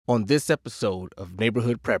On this episode of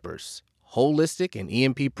Neighborhood Preppers, Holistic and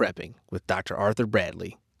EMP Prepping with Dr. Arthur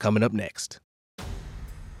Bradley, coming up next.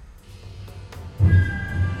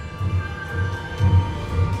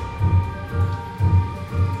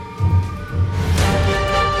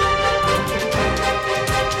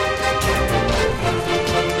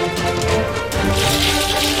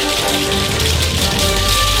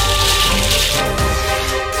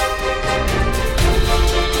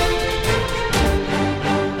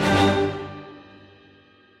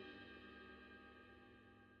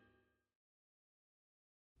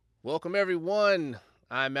 Welcome, everyone.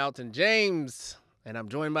 I'm Alton James, and I'm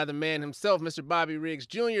joined by the man himself, Mr. Bobby Riggs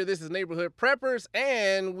Jr. This is Neighborhood Preppers,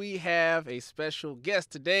 and we have a special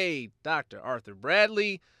guest today, Dr. Arthur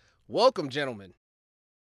Bradley. Welcome, gentlemen.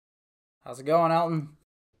 How's it going, Alton?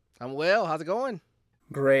 I'm well. How's it going?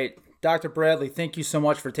 Great. Dr. Bradley, thank you so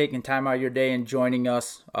much for taking time out of your day and joining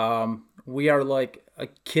us. We are like a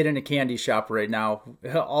kid in a candy shop right now.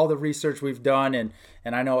 All the research we've done, and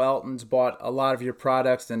I know Alton's bought a lot of your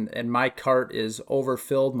products, and my cart is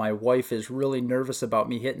overfilled. My wife is really nervous about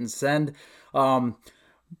me hitting send.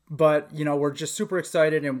 But, we're just super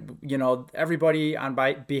excited, and, everybody, on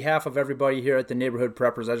behalf of everybody here at the Neighborhood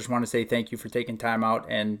Preppers, I just want to say thank you for taking time out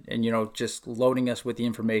and just loading us with the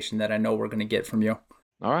information that I know we're going to get from you.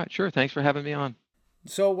 All right, sure. Thanks for having me on.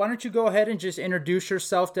 So why don't you go ahead and just introduce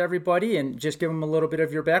yourself to everybody and just give them a little bit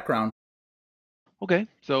of your background. Okay,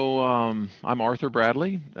 so I'm Arthur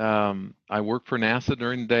Bradley. I work for NASA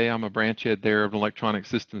during the day. I'm a branch head there of an electronic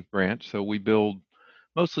systems branch. So we build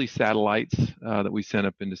mostly satellites that we send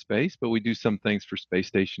up into space, but we do some things for space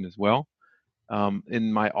station as well.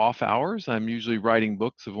 In my off hours, I'm usually writing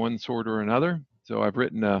books of one sort or another. So I've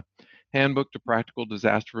written a handbook to practical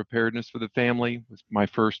disaster preparedness for the family. It's my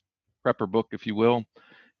first prepper book, if you will.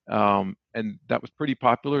 And that was pretty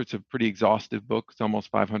popular. It's a pretty exhaustive book. It's almost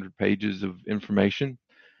 500 pages of information.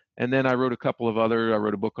 And then I wrote I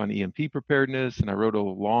wrote a book on EMP preparedness, and I wrote a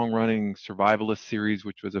long-running survivalist series,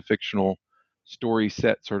 which was a fictional story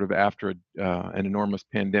set sort of after an enormous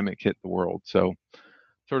pandemic hit the world. So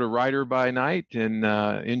sort of writer by night and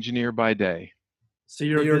engineer by day. So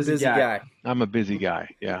you're a busy guy. I'm a busy guy,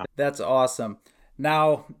 yeah. That's awesome.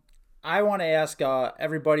 Now, I want to ask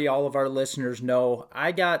everybody, all of our listeners know,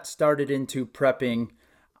 I got started into prepping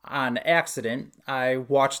on accident. I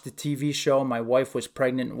watched the TV show. My wife was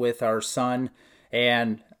pregnant with our son,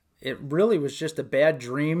 and it really was just a bad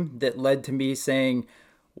dream that led to me saying,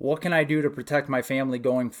 what can I do to protect my family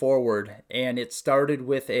going forward? And it started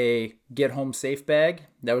with a get home safe bag.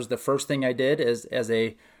 That was the first thing I did as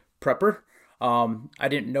a prepper. I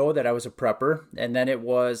didn't know that I was a prepper. And then it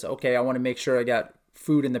was, okay, I want to make sure I got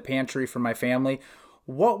food in the pantry for my family.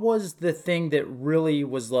 What was the thing that really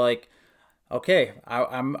was like, okay,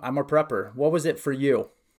 I'm a prepper? What was it for you?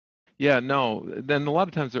 Yeah, no, then a lot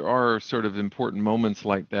of times there are sort of important moments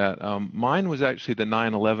like that. Mine was actually the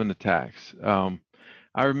 9/11 attacks.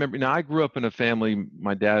 I remember, now I grew up in a family,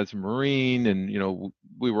 my dad's a Marine, and,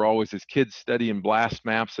 we were always as kids studying blast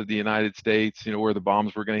maps of the United States, where the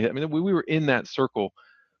bombs were going to hit. I mean, we were in that circle,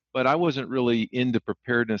 but I wasn't really into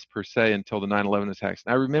preparedness per se until the 9/11 attacks.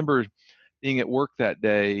 And I remember being at work that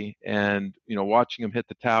day and, watching them hit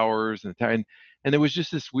the towers and there was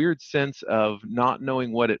just this weird sense of not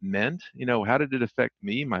knowing what it meant. How did it affect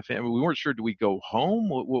me, my family? We weren't sure, do we go home?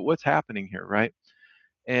 What's happening here, right?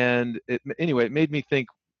 And anyway, it made me think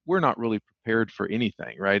we're not really prepared for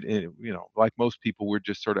anything, right? And, like most people, we're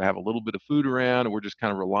just sort of have a little bit of food around, and we're just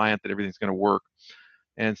kind of reliant that everything's going to work.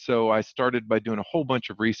 And so I started by doing a whole bunch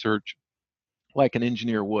of research like an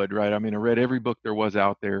engineer would, right? I mean, I read every book there was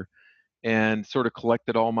out there and sort of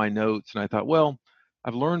collected all my notes. And I thought, well,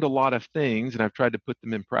 I've learned a lot of things and I've tried to put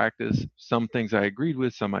them in practice. Some things I agreed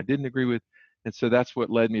with, some I didn't agree with. And so that's what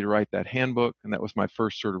led me to write that handbook. And that was my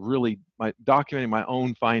first sort of really documenting my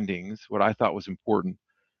own findings, what I thought was important.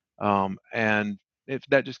 And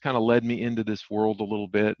that just kind of led me into this world a little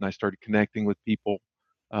bit. And I started connecting with people.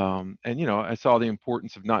 I saw the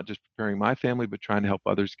importance of not just preparing my family, but trying to help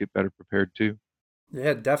others get better prepared too.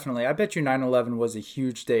 Yeah, definitely. I bet you 9/11 was a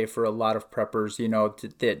huge day for a lot of preppers,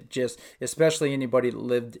 that just, especially anybody that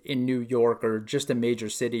lived in New York or just a major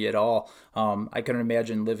city at all. I can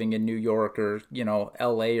imagine living in New York or,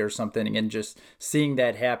 LA or something and just seeing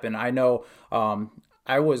that happen. I know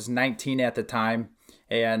I was 19 at the time,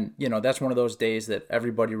 and, that's one of those days that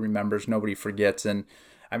everybody remembers, nobody forgets. And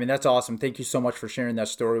I mean, that's awesome. Thank you so much for sharing that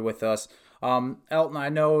story with us. Alton, I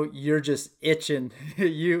know you're just itching.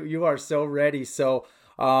 You are so ready. So,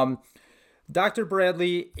 Dr.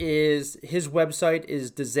 Bradley his website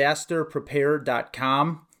is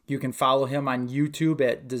disasterprepared.com. You can follow him on YouTube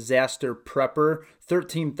at Disaster Prepper.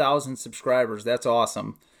 13,000 subscribers. That's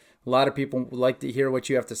awesome. A lot of people would like to hear what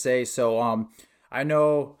you have to say. So I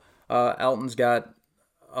know Elton's got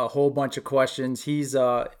a whole bunch of questions. He's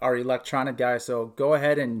our electronic guy, so go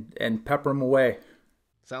ahead and pepper him away.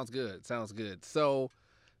 Sounds good. Sounds good. So,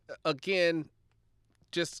 again,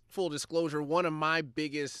 just full disclosure, one of my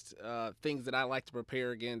biggest things that I like to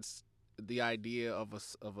prepare against the idea of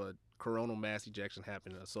a coronal mass ejection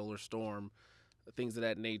happening, a solar storm, things of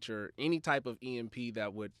that nature, any type of EMP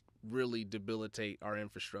that would really debilitate our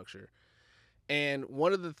infrastructure. And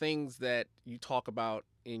one of the things that you talk about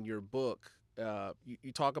in your book,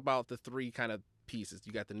 you talk about the three kind of pieces.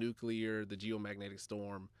 You got the nuclear, the geomagnetic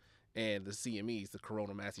storm, and the CMEs, the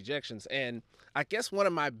coronal mass ejections. And I guess one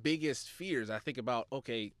of my biggest fears, I think about,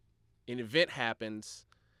 okay, an event happens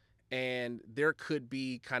and there could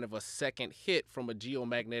be kind of a second hit from a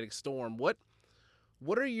geomagnetic storm. What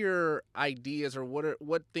are your ideas, or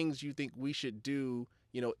what things you think we should do,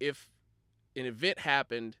 if an event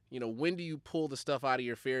happened, when do you pull the stuff out of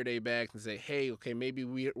your Faraday bags and say, hey, okay, maybe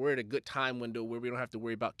we're at a good time window where we don't have to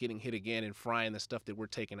worry about getting hit again and frying the stuff that we're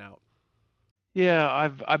taking out?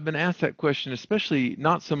 Yeah, I've been asked that question, especially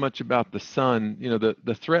not so much about the sun.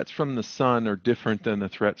 The threats from the sun are different than the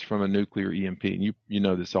threats from a nuclear EMP. And you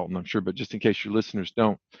know this, Alton, I'm sure, but just in case your listeners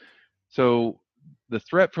don't. So the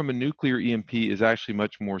threat from a nuclear EMP is actually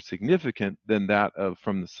much more significant than that of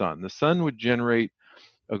from the sun. The sun would generate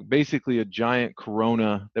basically a giant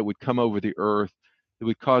corona that would come over the Earth. It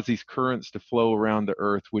would cause these currents to flow around the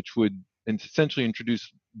Earth, which would essentially introduce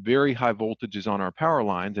very high voltages on our power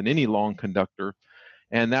lines and any long conductor.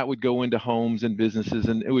 And that would go into homes and businesses,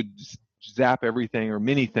 and it would zap everything, or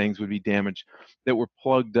many things would be damaged that were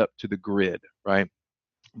plugged up to the grid, right?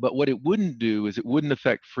 But what it wouldn't do is it wouldn't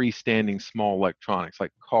affect freestanding small electronics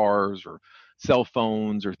like cars or cell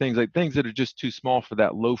phones or things that are just too small for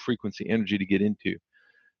that low frequency energy to get into.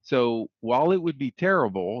 So while it would be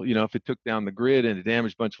terrible, if it took down the grid and it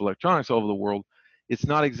damaged a bunch of electronics all over the world, it's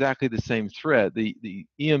not exactly the same threat. The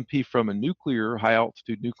EMP from a nuclear, high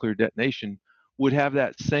altitude nuclear detonation would have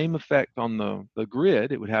that same effect on the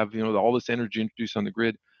grid. It would have, all this energy introduced on the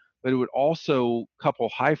grid, but it would also couple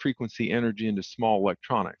high frequency energy into small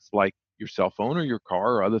electronics like your cell phone or your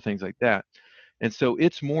car or other things like that. And so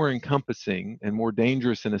it's more encompassing and more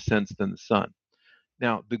dangerous in a sense than the sun.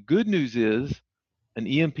 Now, the good news is an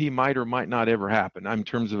EMP might or might not ever happen in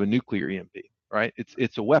terms of a nuclear EMP, right?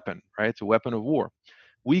 It's a weapon, right? It's a weapon of war.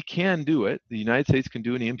 We can do it. The United States can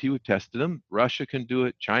do an EMP. We've tested them. Russia can do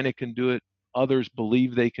it. China can do it. Others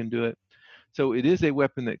believe they can do it. So it is a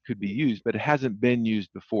weapon that could be used, but it hasn't been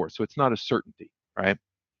used before. So it's not a certainty, right?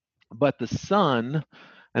 But the sun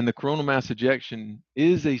and the coronal mass ejection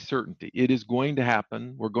is a certainty. It is going to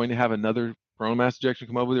happen. We're going to have another coronal mass ejection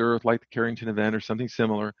come over the Earth like the Carrington event or something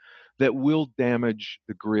similar that will damage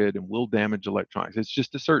the grid and will damage electronics. It's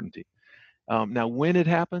just a certainty. Now, when it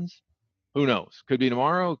happens, who knows? Could be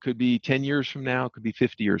tomorrow, could be 10 years from now, could be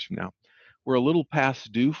 50 years from now. We're a little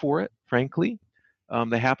past due for it, frankly.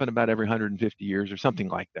 They happen about every 150 years or something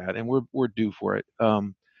like that, and we're due for it.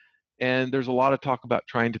 And there's a lot of talk about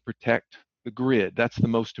trying to protect the grid. That's the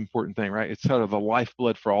most important thing, right? It's sort of the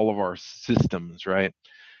lifeblood for all of our systems, right?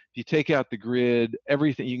 If you take out the grid,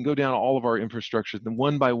 everything, you can go down all of our infrastructures, and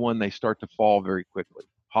one by one, they start to fall very quickly.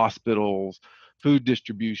 Hospitals, food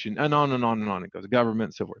distribution, and on and on and on it goes, government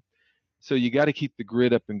and so forth. So you got to keep the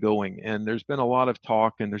grid up and going. And there's been a lot of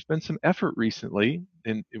talk, and there's been some effort recently,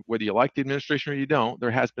 and whether you like the administration or you don't,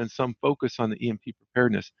 there has been some focus on the EMP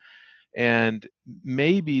preparedness. And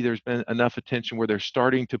maybe there's been enough attention where they're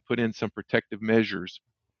starting to put in some protective measures.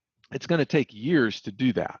 It's going to take years to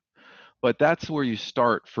do that. But that's where you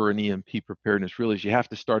start for an EMP preparedness, really, is you have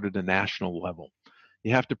to start at a national level.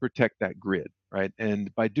 You have to protect that grid, right?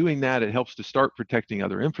 And by doing that, it helps to start protecting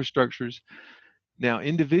other infrastructures. Now,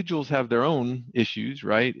 individuals have their own issues,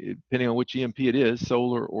 right? Depending on which EMP it is,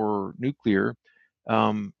 solar or nuclear.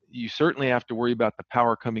 You certainly have to worry about the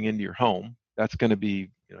power coming into your home. That's going to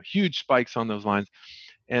be huge spikes on those lines.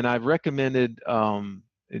 And I've recommended,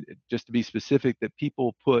 just to be specific, that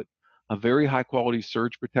people put a very high quality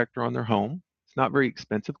surge protector on their home. It's not very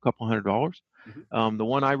expensive, a couple $100. Mm-hmm. The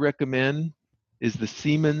one I recommend is the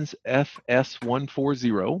Siemens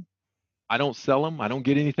FS140. I don't sell them. I don't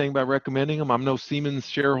get anything by recommending them. I'm no Siemens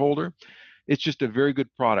shareholder. It's just a very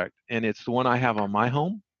good product, and it's the one I have on my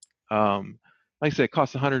home. Like I say, it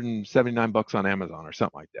costs $179 on Amazon or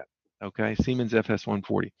something like that. Okay, Siemens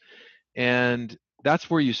FS140, and that's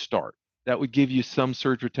where you start. That would give you some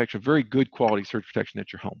surge protection, very good quality surge protection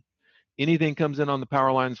at your home. Anything comes in on the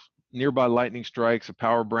power lines, nearby lightning strikes, a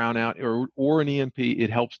power brownout, or an EMP, it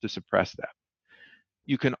helps to suppress that.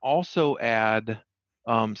 You can also add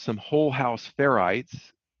some whole house ferrites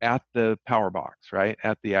at the power box, right,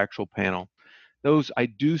 at the actual panel. Those I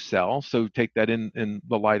do sell, so take that in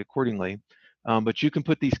the light accordingly. But you can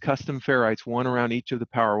put these custom ferrites, one around each of the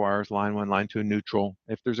power wires, line one, line two, and neutral.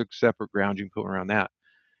 If there's a separate ground, you can put one around that.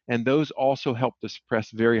 And those also help to suppress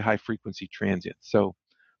very high frequency transients. So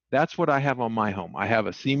that's what I have on my home. I have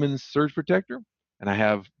a Siemens surge protector, and I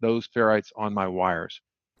have those ferrites on my wires.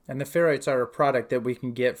 And the ferrites are a product that we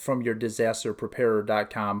can get from your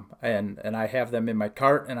disasterpreparer.com. And I have them in my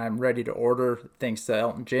cart, and I'm ready to order thanks to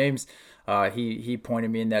Elton James. He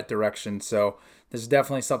pointed me in that direction. So this is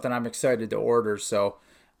definitely something I'm excited to order. So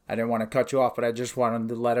I didn't want to cut you off, but I just wanted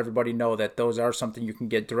to let everybody know that those are something you can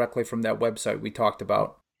get directly from that website we talked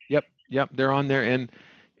about. Yep, they're on there. And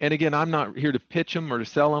again, I'm not here to pitch them or to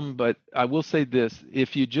sell them, but I will say this: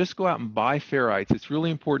 if you just go out and buy ferrites, it's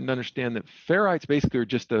really important to understand that ferrites basically are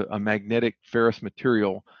just a magnetic ferrous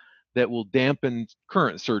material that will dampen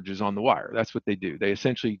current surges on the wire. That's what they do. They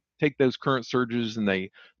essentially take those current surges and they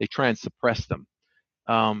try and suppress them.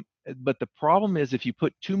 But the problem is if you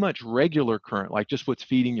put too much regular current, like just what's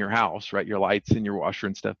feeding your house, right, your lights and your washer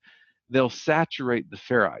and stuff, they'll saturate the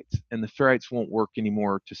ferrites, and the ferrites won't work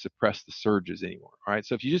anymore to suppress the surges anymore. All right.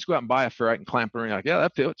 So if you just go out and buy a ferrite and clamp it around, you're like, yeah,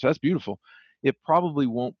 that fits, that's beautiful. It probably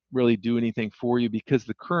won't really do anything for you because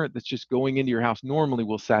the current that's just going into your house normally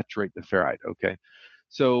will saturate the ferrite. Okay.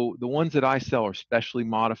 So the ones that I sell are specially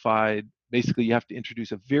modified. Basically, you have to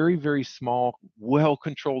introduce a very, very small,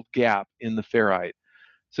 well-controlled gap in the ferrite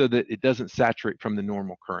so that it doesn't saturate from the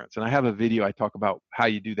normal currents. And I have a video I talk about how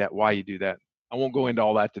you do that, why you do that. I won't go into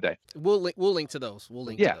all that today. We'll link to those. We'll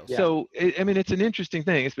link to those. So I mean, it's an interesting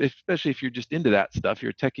thing, especially if you're just into that stuff.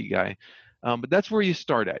 You're a techie guy, but that's where you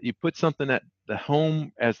start at. You put something at the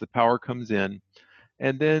home as the power comes in,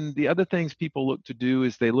 and then the other things people look to do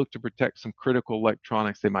is they look to protect some critical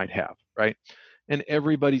electronics they might have, right? And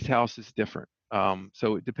everybody's house is different.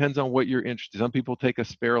 So it depends on what you're interested in. Some people take a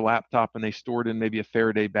spare laptop and they store it in maybe a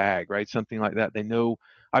Faraday bag, right? Something like that. They know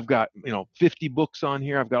I've got 50 books on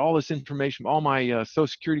here. I've got all this information, all my Social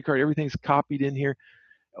Security card, everything's copied in here,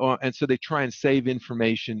 and so they try and save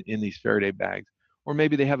information in these Faraday bags. Or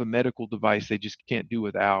maybe they have a medical device they just can't do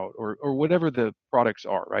without, or whatever the products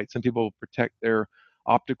are, right? Some people protect their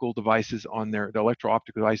optical devices on the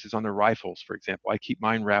electro-optical devices on their rifles, for example. I keep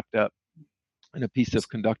mine wrapped up in a piece of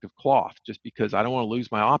conductive cloth just because I don't want to lose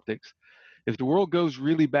my optics. If the world goes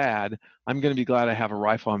really bad, I'm going to be glad I have a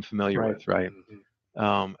rifle I'm familiar with, right?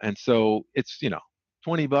 And so it's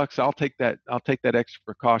 $20. I'll take that extra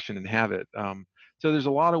precaution and have it. So there's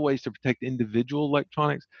a lot of ways to protect individual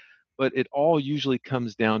electronics, but it all usually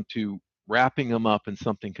comes down to wrapping them up in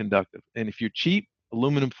something conductive. And if you're cheap,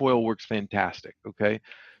 aluminum foil works fantastic. Okay.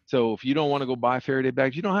 So if you don't want to go buy Faraday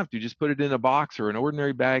bags, you don't have to. Just put it in a box or an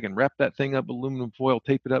ordinary bag and wrap that thing up with aluminum foil,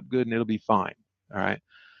 tape it up good, and it'll be fine. All right.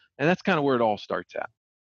 And that's kind of where it all starts at.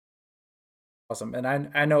 Awesome. And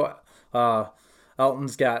I know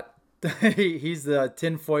Elton's got he's the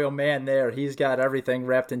tinfoil man there. He's got everything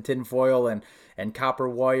wrapped in tinfoil and copper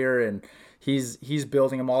wire, and he's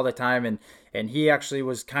building them all the time. And he actually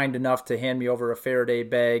was kind enough to hand me over a Faraday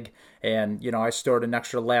bag, and I stored an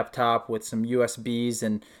extra laptop with some USBs,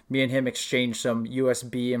 and me and him exchanged some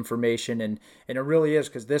USB information, and it really is,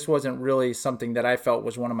 because this wasn't really something that I felt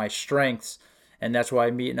was one of my strengths. And that's why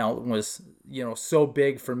meeting Elton was, so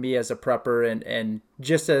big for me as a prepper, and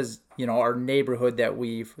just as, our neighborhood that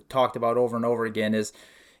we've talked about over and over again is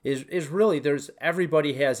really,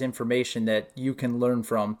 everybody has information that you can learn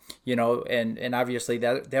from, and obviously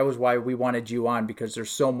that was why we wanted you on, because there's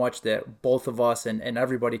so much that both of us and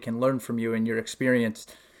everybody can learn from you and your experience.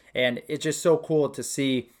 And it's just so cool to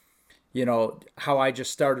see, how I just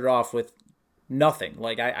started off with nothing.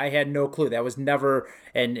 Like I had no clue. That was never,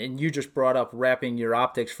 and you just brought up wrapping your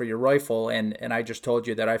optics for your rifle, and I just told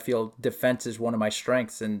you that I feel defense is one of my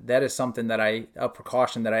strengths, and that is something that a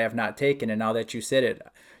precaution that I have not taken. And now that you said it,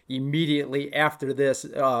 immediately after this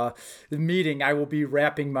meeting, I will be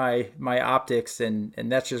wrapping my optics, and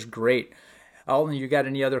that's just great. Alton, you got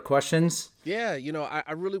any other questions? Yeah,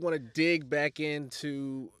 I really want to dig back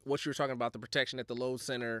into what you were talking about, the protection at the load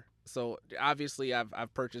center. So obviously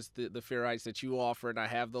I've purchased the ferrites that you offer, and I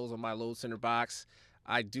have those on my load center box.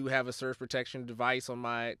 I do have a surge protection device on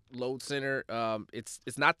my load center. It's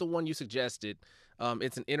not the one you suggested.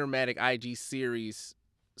 It's an Intermatic IG series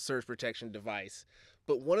surge protection device.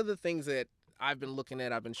 But one of the things that I've been looking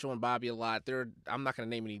at, I've been showing Bobby a lot. I'm not going to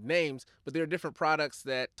name any names, but there are different products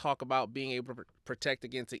that talk about being able to protect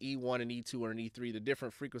against an E1 and E2 or an E3, the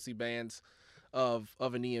different frequency bands of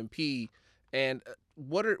an EMP. And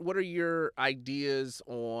what are your ideas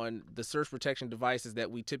on the surge protection devices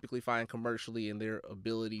that we typically find commercially and their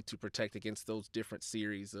ability to protect against those different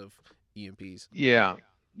series of EMPs? Yeah,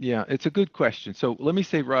 yeah, it's a good question. So let me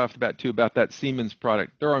say right off the bat too about that Siemens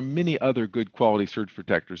product. There are many other good quality surge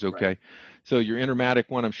protectors, Right. okay? So your Intermatic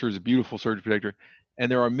one, I'm sure, is a beautiful surge protector,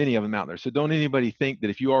 and there are many of them out there. So don't anybody think that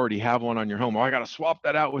if you already have one on your home, oh, I got to swap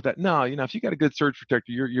that out with that. No, if you got a good surge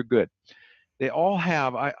protector, you're good. They all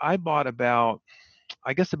have. I bought about,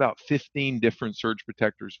 I guess, about 15 different surge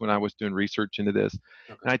protectors when I was doing research into this.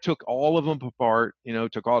 Okay. And I took all of them apart,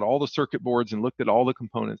 took out all the circuit boards and looked at all the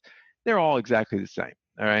components. They're all exactly the same.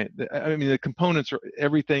 All right. I mean, the components are,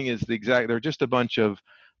 everything is the exact, they're just a bunch of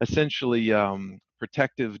essentially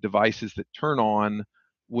protective devices that turn on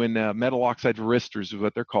when metal oxide varistors is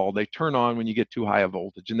what they're called. They turn on when you get too high a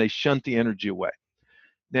voltage and they shunt the energy away.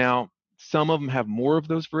 Now, some of them have more of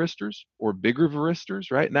those varistors or bigger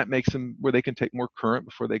varistors, right? And that makes them where they can take more current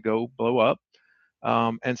before they go blow up.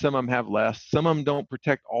 And some of them have less. Some of them don't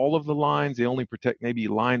protect all of the lines. They only protect maybe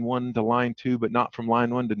line 1 to line 2, but not from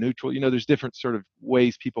line 1 to neutral. There's different sort of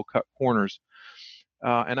ways people cut corners.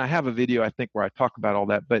 And I have a video, I think, where I talk about all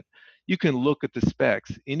that. But you can look at the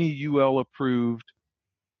specs. Any UL approved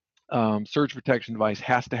surge protection device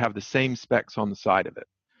has to have the same specs on the side of it.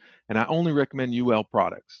 And I only recommend UL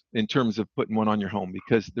products in terms of putting one on your home,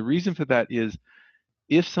 because the reason for that is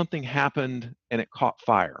if something happened and it caught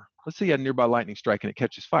fire, let's say you had a nearby lightning strike and it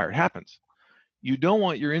catches fire, it happens. You don't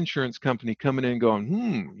want your insurance company coming in and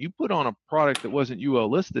going, you put on a product that wasn't UL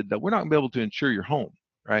listed, that we're not going to be able to insure your home,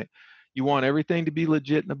 right? You want everything to be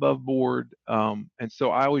legit and above board. And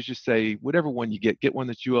so I always just say, whatever one you get one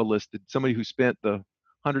that's UL listed, somebody who spent the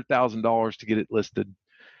 $100,000 to get it listed,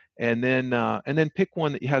 and then pick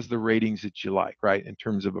one that has the ratings that you like, right, in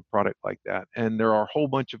terms of a product like that. And there are a whole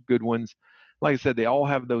bunch of good ones. Like I said, they all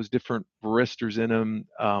have those different varistors in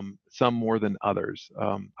them, some more than others.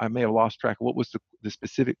 I may have lost track. What was the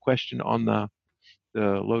specific question on the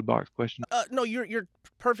load box question? No, you're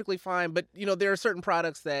perfectly fine, but there are certain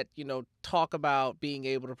products that talk about being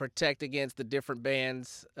able to protect against the different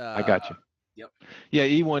bands. I got you. Yep. Yeah,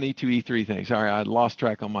 E1, E2, E3 thing. Sorry, I lost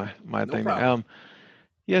track on my No thing problem. there.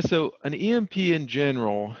 Yeah, so an EMP in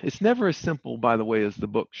general, it's never as simple, by the way, as the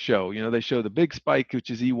books show. They show the big spike, which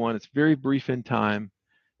is E1. It's very brief in time.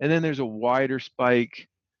 And then there's a wider spike,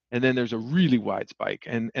 and then there's a really wide spike.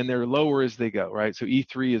 And they're lower as they go, right? So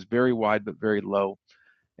E3 is very wide but very low.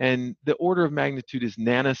 And the order of magnitude is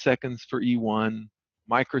nanoseconds for E1,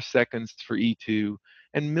 microseconds for E2,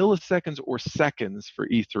 and milliseconds or seconds for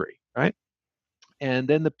E3, right? And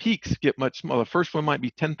then the peaks get much smaller. The first one might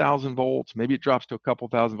be 10,000 volts. Maybe it drops to a couple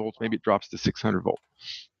thousand volts. Maybe it drops to 600 volts.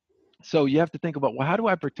 So you have to think about, well, how do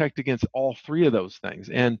I protect against all three of those things?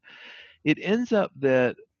 And it ends up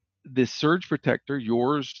that this surge protector,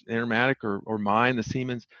 yours, Intermatic, or mine, the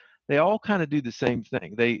Siemens, they all kind of do the same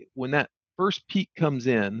thing. When that first peak comes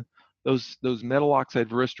in, those metal oxide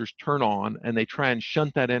varistors turn on and they try and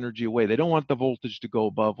shunt that energy away. They don't want the voltage to go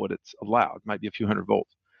above what it's allowed. It might be a few hundred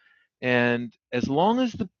volts. And as long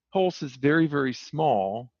as the pulse is very, very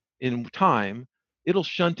small in time, it'll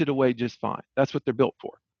shunt it away just fine. That's what they're built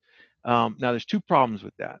for. Now, there's two problems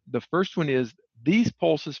with that. The first one is these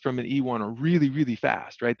pulses from an E1 are really, really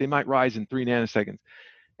fast, right? They might rise in 3 nanoseconds.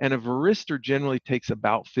 And a varistor generally takes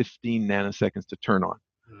about 15 nanoseconds to turn on.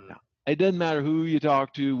 Now, it doesn't matter who you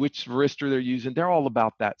talk to, which varistor they're using. They're all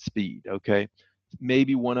about that speed, okay?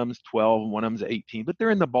 Maybe one of them's 12 and one of them's 18, but they're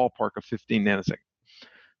in the ballpark of 15 nanoseconds.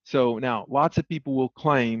 So now lots of people will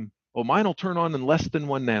claim, well, mine will turn on in less than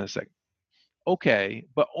 1 nanosecond. Okay,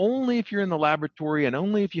 but only if you're in the laboratory and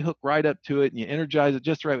only if you hook right up to it and you energize it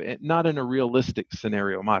just right, not in a realistic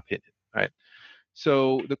scenario, in my opinion, right?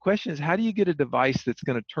 So the question is, how do you get a device that's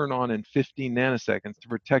going to turn on in 15 nanoseconds to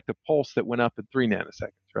protect a pulse that went up in 3 nanoseconds,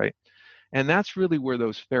 right? And that's really where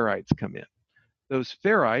those ferrites come in. Those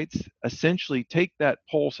ferrites essentially take that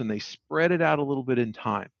pulse and they spread it out a little bit in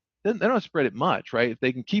time. They don't spread it much, right? If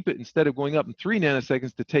they can keep it, instead of going up in 3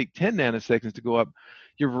 nanoseconds, to take 10 nanoseconds to go up,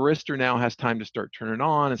 your varistor now has time to start turning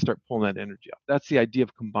on and start pulling that energy up. That's the idea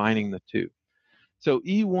of combining the two. So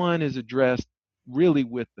E1 is addressed really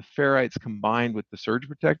with the ferrites combined with the surge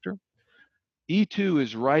protector. E2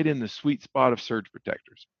 is right in the sweet spot of surge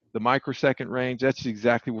protectors. The microsecond range, that's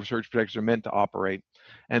exactly where surge protectors are meant to operate.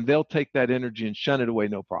 And they'll take that energy and shunt it away,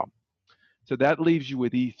 no problem. So that leaves you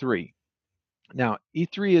with E3. Now,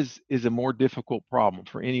 E3 is a more difficult problem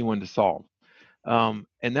for anyone to solve. And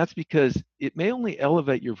that's because it may only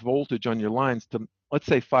elevate your voltage on your lines to, let's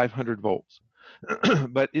say, 500 volts,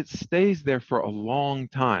 but it stays there for a long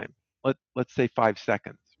time. Let's say 5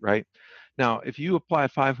 seconds, right? Now, if you apply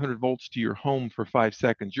 500 volts to your home for 5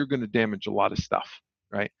 seconds, you're going to damage a lot of stuff,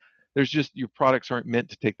 right? There's just, your products aren't meant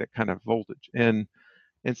to take that kind of voltage. And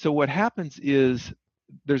so what happens is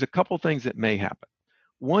there's a couple things that may happen.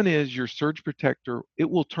 One is your surge protector, it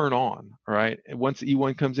will turn on, all right? And once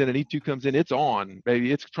E1 comes in and E2 comes in, it's on,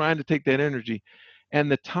 baby. It's trying to take that energy.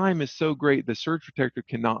 And the time is so great, the surge protector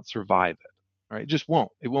cannot survive it, right? It just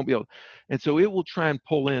won't. It won't be able. And so it will try and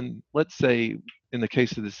pull in, let's say, in the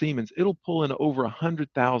case of the Siemens, it'll pull in over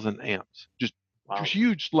 100,000 amps, just a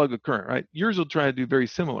huge slug of current, right? Yours will try to do very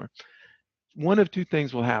similar. One of two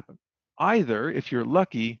things will happen. Either, if you're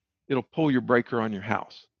lucky, it'll pull your breaker on your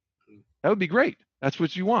house. That would be great. That's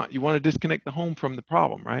what you want. You want to disconnect the home from the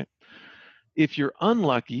problem, right? If you're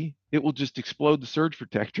unlucky, it will just explode the surge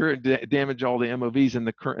protector and damage all the MOVs, and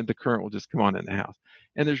the current will just come on in the house.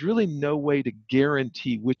 And there's really no way to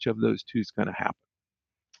guarantee which of those two is going to happen.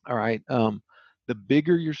 All right. The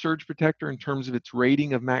bigger your surge protector in terms of its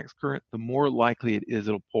rating of max current, the more likely it is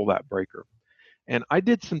it'll pull that breaker. And I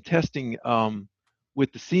did some testing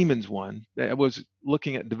with the Siemens one. I was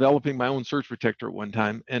looking at developing my own surge protector at one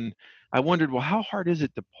time, and I wondered, well, how hard is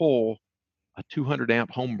it to pull a 200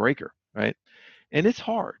 amp home breaker, right? And it's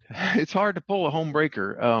hard. It's hard to pull a home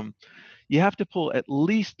breaker. You have to pull at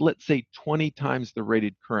least, let's say, 20 times the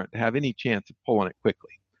rated current to have any chance of pulling it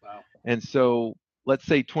quickly. Wow. And so let's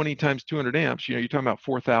say 20 times 200 amps, you're talking about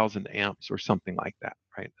 4,000 amps or something like that,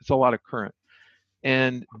 right? It's a lot of current.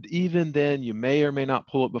 And even then, you may or may not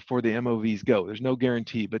pull it before the MOVs go. There's no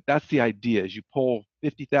guarantee, but that's the idea: is you pull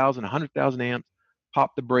 50,000, 100,000 amps,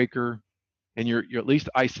 pop the breaker, and you're at least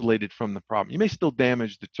isolated from the problem. You may still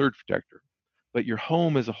damage the surge protector, but your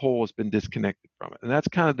home as a whole has been disconnected from it. And that's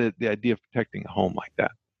kind of the idea of protecting a home like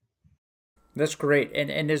that. That's great.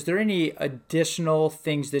 And is there any additional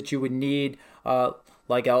things that you would need,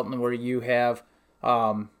 like Elton, where you have,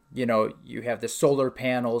 you have the solar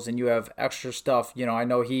panels and you have extra stuff? I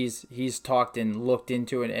know he's talked and looked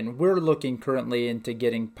into it, and we're looking currently into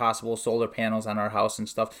getting possible solar panels on our house and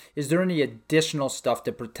stuff. Is there any additional stuff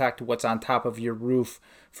to protect what's on top of your roof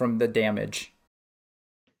from the damage?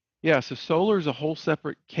 Yeah, so solar is a whole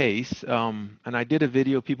separate case. And I did a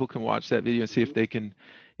video. People can watch that video and see if they can.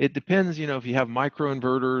 It depends, if you have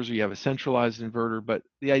microinverters or you have a centralized inverter, but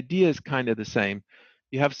the idea is kind of the same.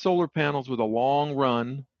 You have solar panels with a long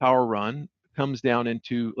run, power run, comes down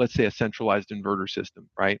into, let's say, a centralized inverter system,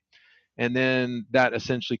 right? And then that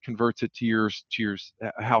essentially converts it to your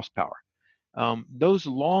house power. Those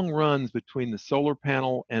long runs between the solar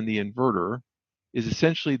panel and the inverter is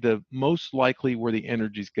essentially the most likely where the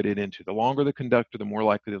energy is getting into. The longer the conductor, the more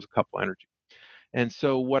likely there's a couple energy. And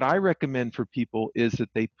so what I recommend for people is that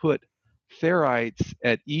they put ferrites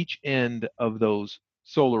at each end of those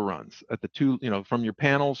solar runs, at the two, from your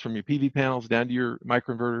panels, from your PV panels down to your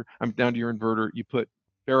microinverter, down to your inverter, you put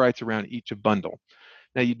ferrites around each bundle.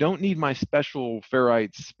 Now, you don't need my special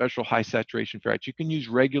ferrites, special high saturation ferrites. You can use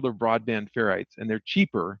regular broadband ferrites, and they're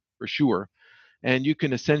cheaper for sure. And you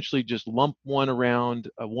can essentially just lump one around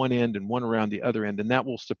one end and one around the other end, and that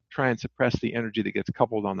will try and suppress the energy that gets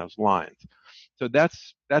coupled on those lines. So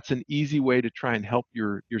that's an easy way to try and help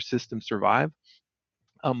your system survive.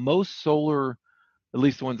 Most solar, at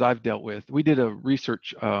least the ones I've dealt with, we did a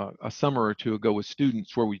research a summer or two ago with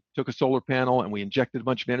students where we took a solar panel and we injected a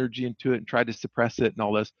bunch of energy into it and tried to suppress it and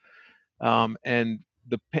all this. And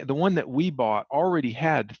the one that we bought already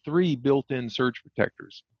had 3 built-in surge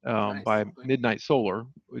protectors Nice. by Midnight Solar,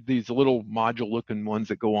 these little module-looking ones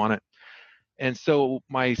that go on it. And so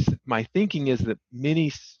my thinking is that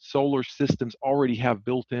many solar systems already have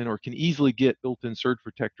built-in or can easily get built-in surge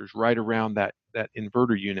protectors right around that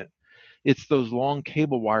inverter unit. It's those long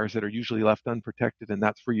cable wires that are usually left unprotected, and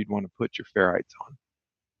that's where you'd want to put your ferrites on.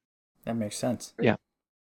 That makes sense. Yeah.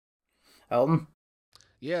 Elton?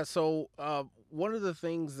 Yeah, so one of the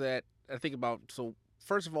things that I think about, so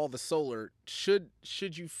first of all, the solar, should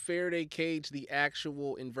you Faraday cage the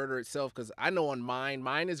actual inverter itself? Because I know on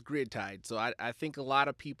mine is grid tied, so I think a lot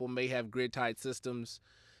of people may have grid tied systems.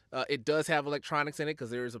 It does have electronics in it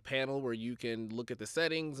because there is a panel where you can look at the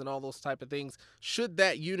settings and all those type of things. Should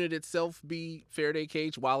that unit itself be Faraday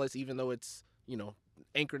cage even though it's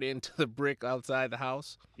anchored into the brick outside the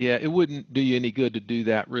house? Yeah, it wouldn't do you any good to do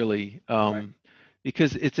that really, Right.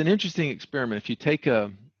 because it's an interesting experiment. If you take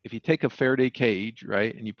a Faraday cage,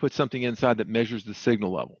 right, and you put something inside that measures the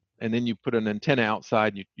signal level, and then you put an antenna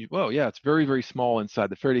outside, and it's very, very small inside.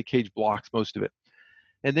 The Faraday cage blocks most of it.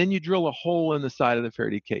 And then you drill a hole in the side of the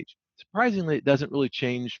Faraday cage. Surprisingly, it doesn't really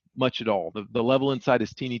change much at all. The level inside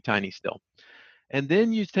is teeny tiny still. And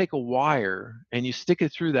then you take a wire and you stick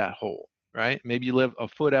it through that hole. right? Maybe you live a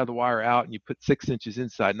foot out of the wire out and you put 6 inches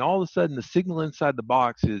inside, and all of a sudden the signal inside the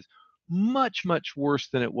box is much, much worse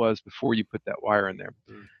than it was before you put that wire in there.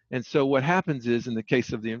 Mm. And so what happens is, in the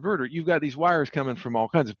case of the inverter, you've got these wires coming from all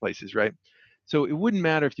kinds of places, right? So it wouldn't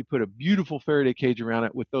matter if you put a beautiful Faraday cage around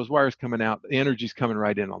it with those wires coming out, the energy's coming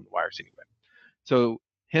right in on the wires anyway. So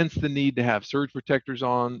hence the need to have surge protectors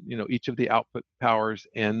on, each of the output powers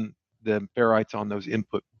and the ferrites on those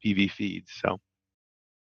input PV feeds. So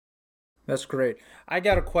That's great. I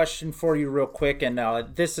got a question for you real quick, and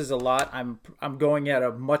this is a lot. I'm going at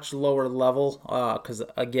a much lower level because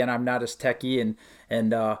again I'm not as techy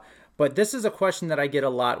and but this is a question that I get a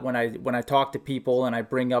lot when I talk to people and I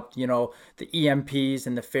bring up the EMPs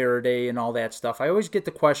and the Faraday and all that stuff. I always get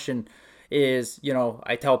the question is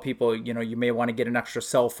I tell people you may want to get an extra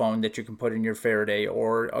cell phone that you can put in your Faraday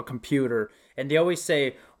or a computer, and they always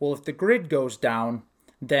say, well, if the grid goes down,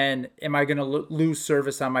 then am I going to lose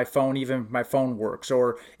service on my phone even if my phone works?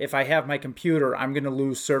 Or if I have my computer, I'm going to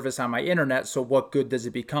lose service on my internet, so what good does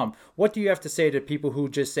it become? What do you have to say to people who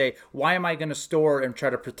just say, why am I going to store and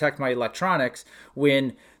try to protect my electronics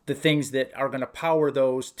when the things that are going to power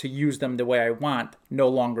those to use them the way I want no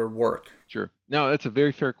longer work? sure. No, that's a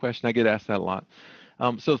very fair question. I get asked that a lot.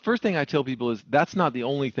 So the first thing I tell people is that's not the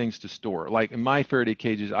only things to store. Like in my Faraday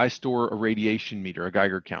cages, I store a radiation meter, a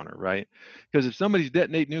Geiger counter, right? Because if somebody's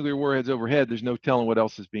detonating nuclear warheads overhead, there's no telling what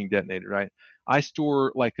else is being detonated, right? I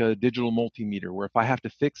store like a digital multimeter where if I have to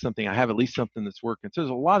fix something, I have at least something that's working. So there's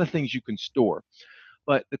a lot of things you can store.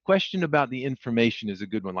 But the question about the information is a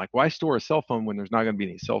good one. Like, why store a cell phone when there's not going to be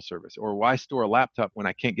any cell service? Or why store a laptop when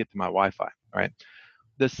I can't get to my Wi-Fi, right?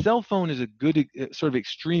 The cell phone is a good sort of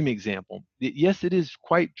extreme example. Yes, it is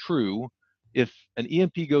quite true. If an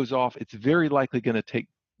EMP goes off, it's very likely going to take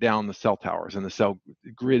down the cell towers and the cell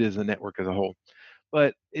grid as a network as a whole.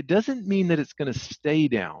 But it doesn't mean that it's going to stay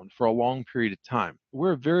down for a long period of time.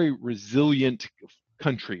 We're a very resilient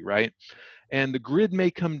country, right? And the grid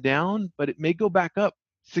may come down, but it may go back up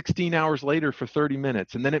 16 hours later for 30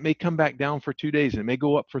 minutes, and then it may come back down for 2 days, and it may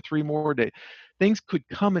go up for 3 more days. Things could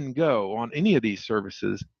come and go on any of these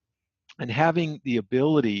services, and having the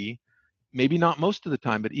ability, maybe not most of the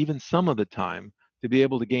time, but even some of the time, to be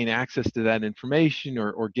able to gain access to that information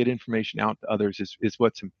or get information out to others is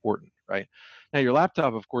what's important, right? Now, your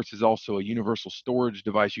laptop, of course, is also a universal storage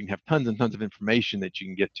device. You can have tons and tons of information that you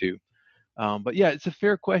can get to. But yeah, it's a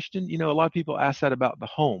fair question. A lot of people ask that about the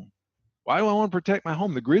home. Why do I want to protect my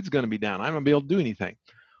home? The grid's going to be down. I'm not going to be able to do anything.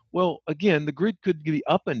 Well, again, the grid could be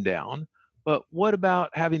up and down, but what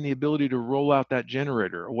about having the ability to roll out that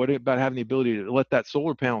generator? Or what about having the ability to let that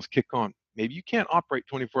solar panels kick on? Maybe you can't operate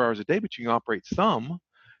 24 hours a day, but you can operate some.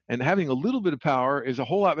 And having a little bit of power is a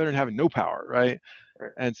whole lot better than having no power, right?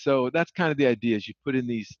 Right. And so that's kind of the idea is you put in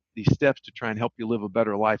these steps to try and help you live a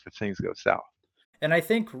better life if things go south. And I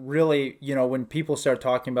think really, when people start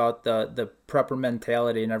talking about the prepper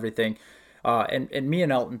mentality and everything, and me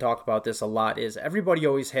and Elton talk about this a lot, is everybody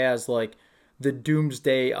always has like the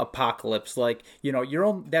doomsday apocalypse. Like,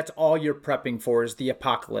 that's all you're prepping for is the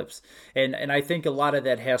apocalypse. And I think a lot of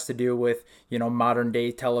that has to do with, modern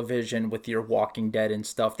day television with your Walking Dead and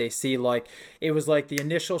stuff. They see like it was like the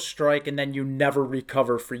initial strike and then you never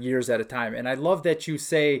recover for years at a time. And I love that you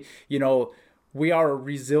say, we are a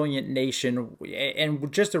resilient nation and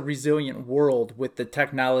just a resilient world with the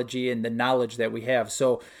technology and the knowledge that we have.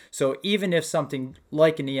 So even if something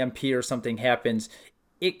like an EMP or something happens,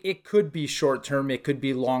 it could be short term, it could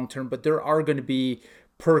be long term, but there are going to be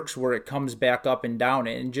perks where it comes back up and down,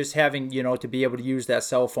 and just having to be able to use that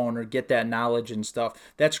cell phone or get that knowledge and stuff,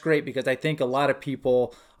 that's great. Because I think a lot of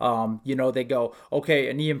people they go, okay,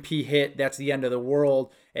 an EMP hit, that's the end of the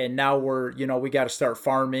world, and now we got to start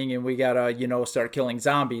farming and we got to start killing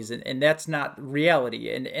zombies, and that's not reality.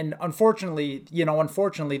 And unfortunately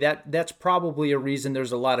that's probably a reason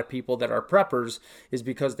there's a lot of people that are preppers, is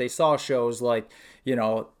because they saw shows like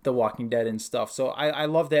The Walking Dead and stuff. So I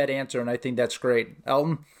love that answer, and I think that's great.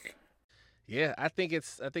 Elton? Yeah, I think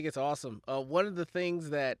it's awesome. One of the things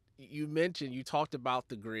that you mentioned, you talked about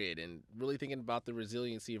the grid and really thinking about the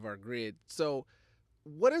resiliency of our grid. So,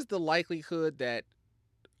 what is the likelihood that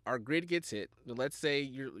our grid gets hit? Let's say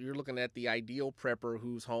you're looking at the ideal prepper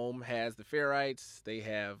whose home has the ferrites, they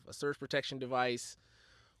have a surge protection device.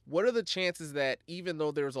 What are the chances that even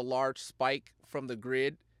though there's a large spike from the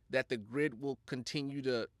grid, that the grid will continue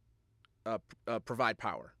to provide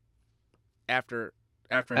power after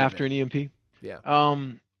an After event? an EMP? Yeah.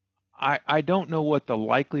 Um, I don't know what the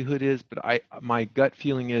likelihood is, but my gut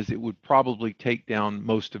feeling is it would probably take down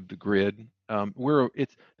most of the grid.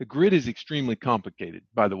 The grid is extremely complicated,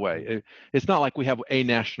 by the way. It's not like we have a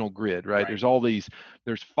national grid, right?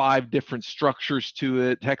 There's 5 different structures to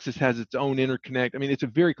it. Texas has its own interconnect. I mean, it's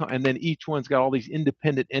and then each one's got all these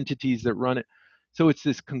independent entities that run it. So it's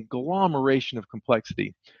this conglomeration of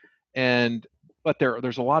complexity, and but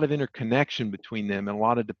there's a lot of interconnection between them and a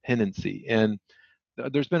lot of dependency. And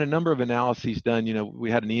there's been a number of analyses done. We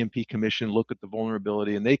had an EMP commission look at the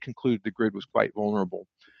vulnerability, and they concluded the grid was quite vulnerable.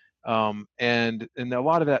 And a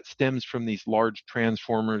lot of that stems from these large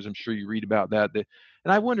transformers. I'm sure you read about that. And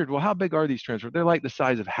I wondered, well, how big are these transformers? They're like the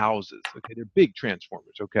size of houses. Okay, they're big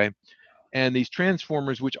transformers. Okay, and these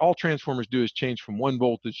transformers, which all transformers do, is change from one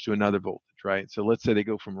voltage to another voltage, right? So let's say they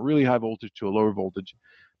go from a really high voltage to a lower voltage.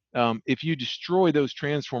 If you destroy those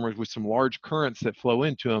transformers with some large currents that flow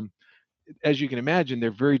into them, as you can imagine,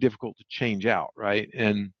 they're very difficult to change out, right?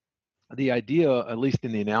 And the idea, at least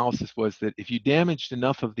in the analysis, was that if you damaged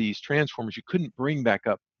enough of these transformers, you couldn't bring back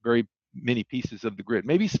up very many pieces of the grid.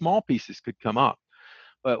 Maybe small pieces could come up,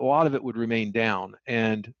 but a lot of it would remain down.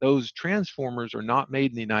 And those transformers are not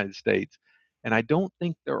made in the United States. And I don't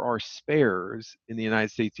think there are spares in the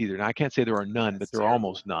United States either. Now, I can't say there are none, but there are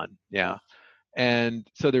almost none. Yeah. And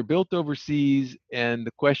so they're built overseas, and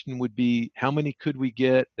the question would be, how many could we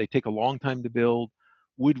get? They take a long time to build.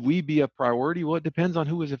 Would we be a priority? Well, it depends on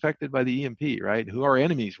who was affected by the EMP, right? Who our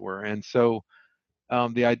enemies were. And so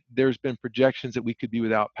there's been projections that we could be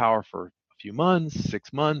without power for a few months,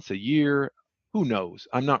 6 months, a year. Who knows?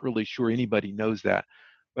 I'm not really sure anybody knows that.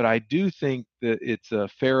 But I do think that it's a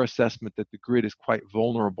fair assessment that the grid is quite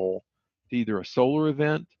vulnerable to either a solar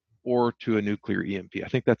event or to a nuclear EMP. I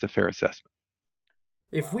think that's a fair assessment.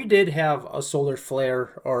 If we did have a solar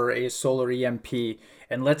flare or a solar EMP,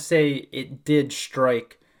 and let's say it did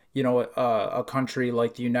strike, a country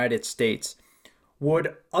like the United States,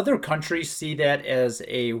 would other countries see that as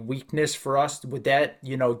a weakness for us? Would that,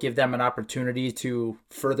 give them an opportunity to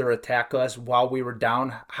further attack us while we were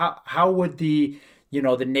down? How would the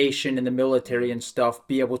nation and the military and stuff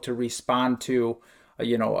be able to respond to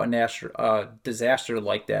a natural disaster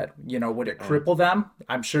like that? Would it cripple them?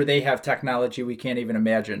 I'm sure they have technology we can't even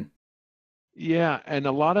imagine. Yeah, and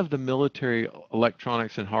a lot of the military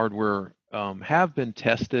electronics and hardware have been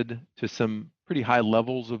tested to some pretty high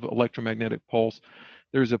levels of electromagnetic pulse.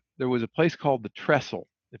 There was a place called the Trestle.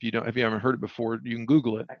 If you haven't heard it before, you can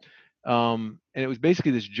Google it. And it was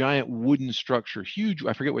basically this giant wooden structure, huge.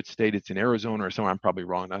 I forget what state it's in, Arizona or somewhere. I'm probably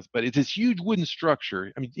wrong on this, but it's this huge wooden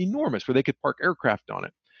structure. I mean, enormous, where they could park aircraft on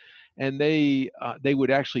it. And they would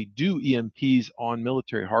actually do EMPs on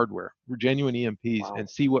military hardware, genuine EMPs, Wow. and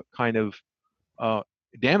see what kind of uh,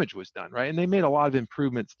 damage was done, right? And they made a lot of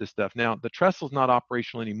improvements to stuff. Now, the Trestle's not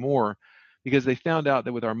operational anymore because they found out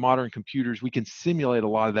that with our modern computers, we can simulate a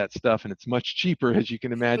lot of that stuff, and it's much cheaper, as you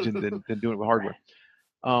can imagine, than doing it with hardware.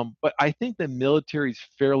 But I think the military is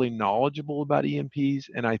fairly knowledgeable about EMPs,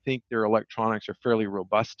 and I think their electronics are fairly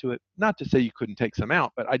robust to it. Not to say you couldn't take some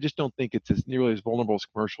out, but I just don't think it's as nearly as vulnerable as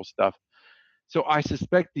commercial stuff. So I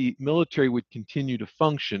suspect the military would continue to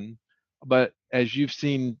function, but as you've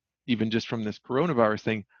seen, even just from this coronavirus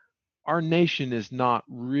thing, our nation is not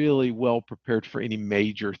really well prepared for any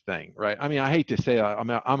major thing, right? I mean, I hate to say I'm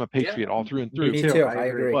a patriot all through and through, Me too. I I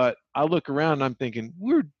agree. agree. but I look around and I'm thinking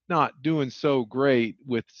we're not doing so great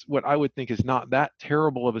with what I would think is not that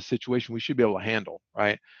terrible of a situation we should be able to handle,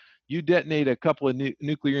 right? You detonate a couple of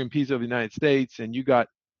nuclear EMPs over the United States, and you got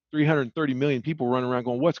 330 million people running around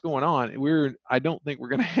going, "What's going on?" I don't think we're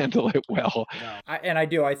going to handle it well. No. I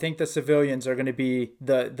do. I think the civilians are going to be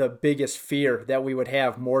the biggest fear that we would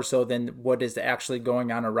have, more so than what is actually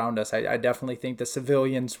going on around us. I definitely think the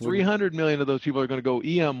civilians would. 300 million of those people are going to go,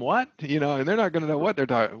 "EM what?" And they're not going to know what they're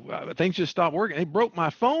talking. Things just stopped working. They broke my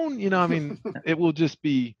phone. I mean, it will just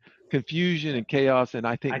be confusion and chaos. And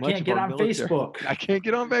I think I much can't of get our on military, Facebook. I can't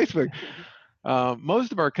get on Facebook.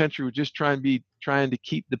 Most of our country would just trying to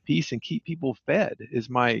keep the peace and keep people fed is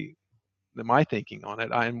my thinking on it.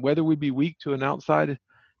 And whether we'd be weak to an outside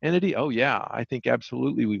entity, oh yeah, I think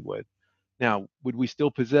absolutely we would. Now, would we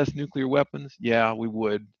still possess nuclear weapons? Yeah, we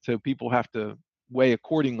would. So people have to weigh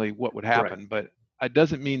accordingly what would happen. But it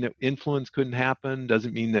doesn't mean that influence couldn't happen.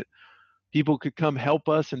 Doesn't mean that people could come help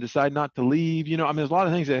us and decide not to leave. I mean, there's a lot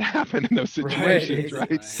of things that happen in those situations,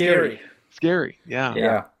 right? Right. Scary. Scary. Yeah.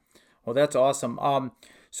 Yeah. Well, that's awesome.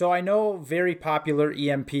 So I know very popular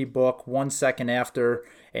EMP book, 1 Second After,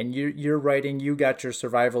 and you're writing. You got your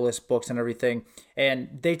survivalist books and everything,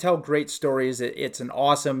 and they tell great stories. It's an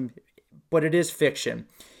awesome, but it is fiction.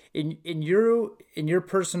 In your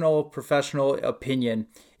personal professional opinion,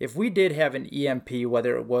 if we did have an EMP,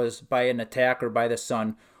 whether it was by an attack or by the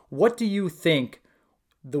sun, what do you think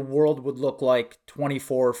the world would look like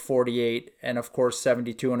 24, 48, and of course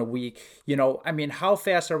 72 in a week? I mean, how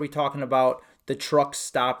fast are we talking about the trucks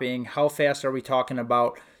stopping? How fast are we talking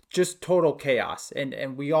about just total chaos?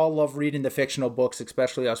 And we all love reading the fictional books,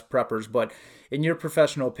 especially us preppers, but in your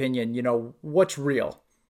professional opinion, what's real?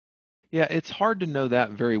 Yeah, it's hard to know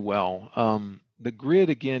that very well. The grid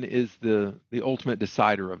again is the ultimate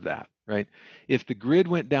decider of that, right? If the grid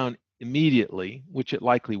went down immediately, which it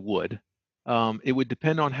likely would, it would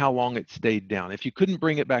depend on how long it stayed down. If you couldn't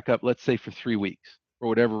bring it back up, let's say for 3 weeks, for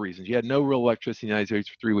whatever reasons, you had no real electricity in the United States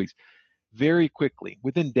for 3 weeks, very quickly,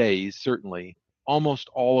 within days, certainly, almost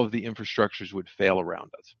all of the infrastructures would fail around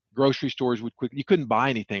us. Grocery stores would quickly, you couldn't buy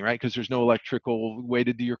anything, right? Because there's no electrical way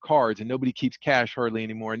to do your cards and nobody keeps cash hardly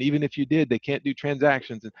anymore. And even if you did, they can't do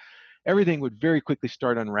transactions and everything would very quickly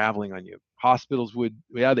start unraveling on you. Hospitals would,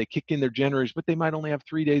 yeah, they kick in their generators, but they might only have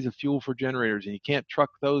 3 days of fuel for generators and you can't truck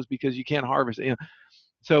those because you can't harvest.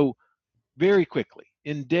 So very quickly,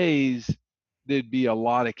 in days, there'd be a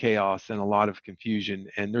lot of chaos and a lot of confusion,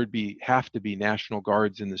 and have to be National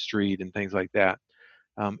Guards in the street and things like that.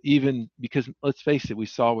 Even because let's face it, we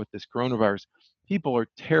saw with this coronavirus, people are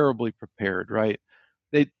terribly prepared, right?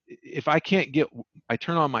 If I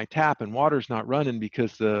turn on my tap and water's not running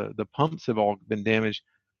because the pumps have all been damaged,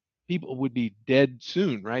 people would be dead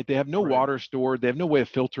soon, right? They have no Right. water stored, they have no way of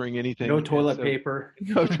filtering anything, No and toilet so paper.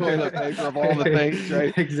 no toilet paper of all the things,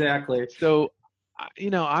 right? Exactly. So,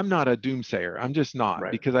 I'm not a doomsayer. I'm just not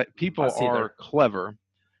Right. because people Us are either. clever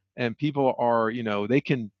and people are, they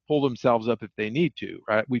can pull themselves up if they need to,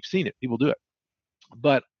 right? We've seen it. People do it.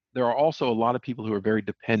 But there are also a lot of people who are very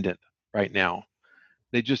dependent right now.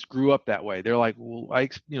 They just grew up that way. They're like, well,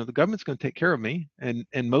 the government's going to take care of me, and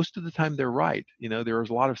most of the time they're right. There's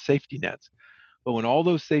a lot of safety nets, but when all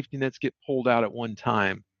those safety nets get pulled out at one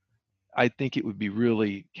time, I think it would be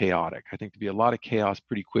really chaotic. I think there'd be a lot of chaos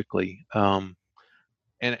pretty quickly.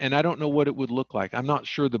 And I don't know what it would look like. I'm not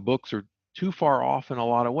sure the books are too far off in a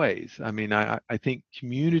lot of ways. I mean, I think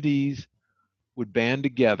communities would band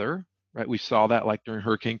together, right? We saw that like during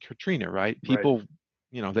Hurricane Katrina, right? Right. People,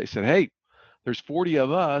 they said, hey, there's 40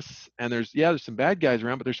 of us, and there's some bad guys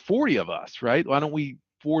around, but there's 40 of us, right? Why don't we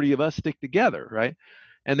 40 of us stick together, right?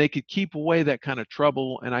 And they could keep away that kind of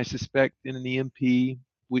trouble. And I suspect in an EMP,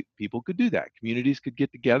 people could do that. Communities could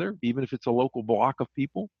get together, even if it's a local block of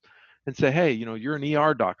people, and say, hey, you're an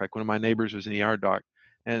ER doc. Like one of my neighbors was an ER doc,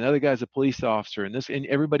 and another guy's a police officer, and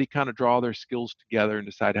everybody kind of draw their skills together and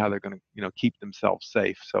decide how they're going to, keep themselves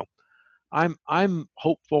safe. So I'm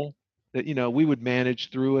hopeful that we would manage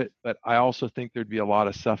through it, but I also think there'd be a lot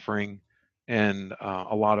of suffering and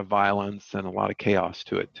a lot of violence and a lot of chaos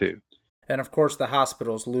to it too. And of course,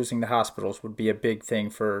 losing the hospitals would be a big thing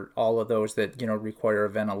for all of those that, require a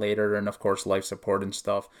ventilator and, of course, life support and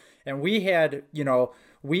stuff. And we had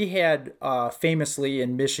famously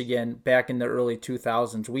in Michigan back in the early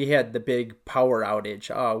 2000s, we had the big power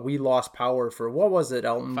outage. We lost power for, what was it,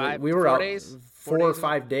 Elton? We were 4 out days, 4 or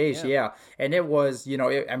 5 days. Yeah. And it was,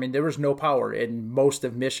 there was no power in most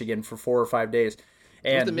of Michigan for 4 or 5 days.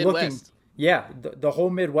 It was the And looking, Midwest. yeah, the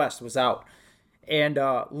whole Midwest was out. And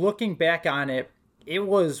looking back on it, it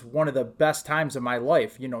was one of the best times of my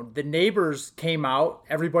life. The neighbors came out,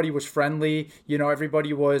 everybody was friendly,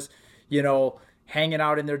 everybody was, hanging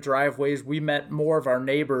out in their driveways. We met more of our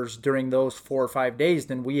neighbors during those 4 or 5 days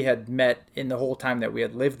than we had met in the whole time that we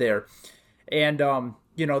had lived there. And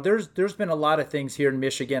there's been a lot of things here in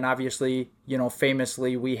Michigan. Obviously,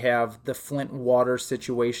 famously, we have the Flint water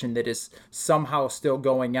situation that is somehow still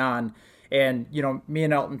going on. And, me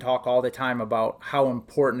and Elton talk all the time about how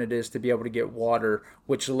important it is to be able to get water,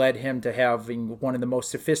 which led him to having one of the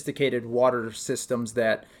most sophisticated water systems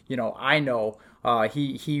that, I know.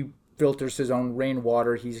 He filters his own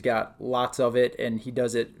rainwater. He's got lots of it, and he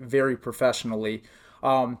does it very professionally.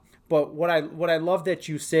 But what I love that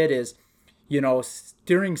you said is,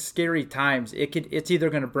 during scary times, it's either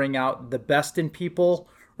going to bring out the best in people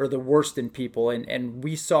or the worst in people. And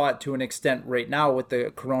we saw it to an extent right now with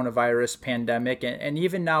the coronavirus pandemic, and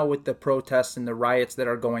even now with the protests and the riots that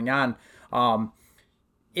are going on.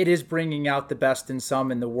 It is bringing out the best in some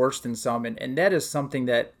and the worst in some. And that is something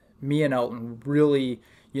that me and Elton really,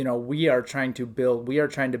 we are trying to build. We are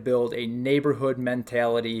trying to build a neighborhood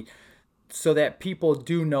mentality so that people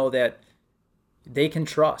do know that they can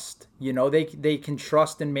trust. They can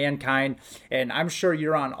trust in mankind. And I'm sure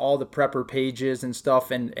you're on all the prepper pages and stuff,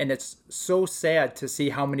 and it's so sad to see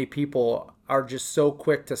how many people are just so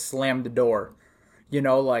quick to slam the door.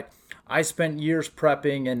 Like, I spent years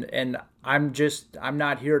prepping, and I'm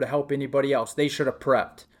not here to help anybody else. They should have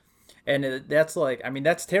prepped. And that's like, I mean,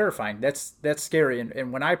 that's terrifying. That's scary.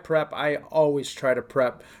 And when I prep, I always try to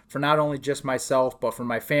prep for not only just myself, but for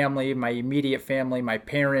my family, my immediate family, my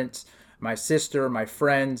parents, my sister, my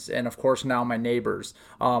friends, and of course now my neighbors.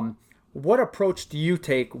 What approach do you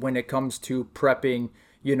take when it comes to prepping,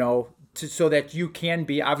 so that you can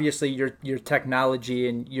be, obviously your technology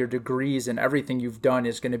and your degrees and everything you've done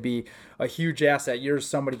is going to be a huge asset. You're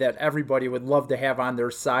somebody that everybody would love to have on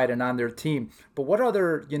their side and on their team. But what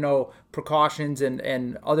other, precautions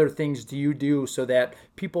and other things do you do so that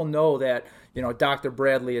people know that, Dr.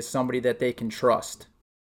 Bradley is somebody that they can trust?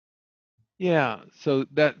 Yeah, so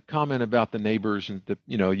that comment about the neighbors and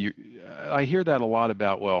I hear that a lot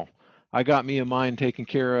about, well, I got me and mine taken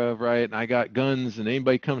care of, right? And I got guns, and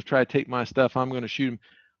anybody comes try to take my stuff, I'm going to shoot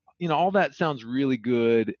them. All that sounds really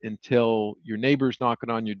good until your neighbor's knocking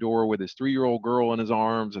on your door with his 3-year-old girl in his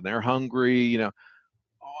arms, and they're hungry.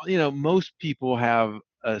 Most people have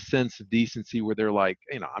a sense of decency where they're like,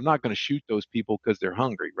 I'm not going to shoot those people because they're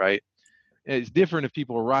hungry, right? It's different if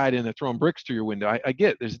people are riding and throwing bricks through your window. I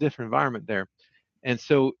get there's a different environment there, and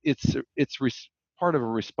so it's part of a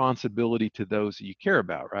responsibility to those that you care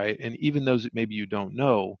about, right? And even those that maybe you don't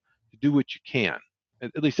know, to do what you can,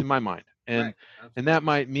 at least in my mind. And Right. and that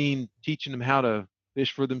might mean teaching them how to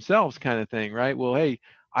fish for themselves, kind of thing, right? Well, hey,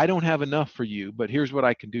 I don't have enough for you, but here's what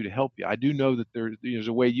I can do to help you. I do know that there's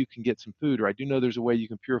a way you can get some food, or I do know there's a way you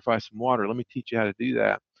can purify some water. Let me teach you how to do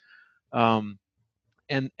that. Um,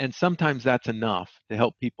 and sometimes that's enough to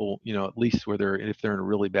help people, at least where if they're in a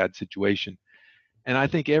really bad situation. And I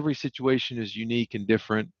think every situation is unique and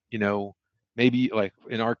different. Maybe like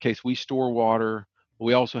in our case, we store water, but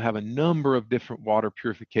we also have a number of different water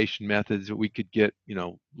purification methods that we could get,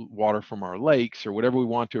 water from our lakes or whatever we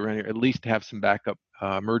want to, or at least have some backup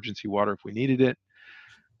emergency water if we needed it.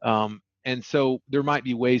 And so there might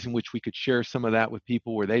be ways in which we could share some of that with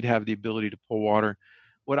people where they'd have the ability to pull water.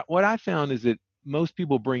 What I found is that most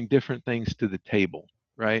people bring different things to the table,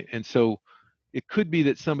 right? And so it could be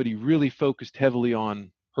that somebody really focused heavily on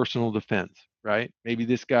personal defense, right? Maybe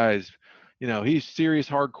this guy's, he's serious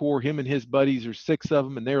hardcore. Him and his buddies, are 6 of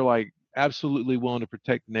them, and they're like absolutely willing to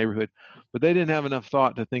protect the neighborhood, but they didn't have enough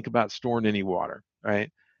thought to think about storing any water, right?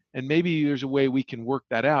 And maybe there's a way we can work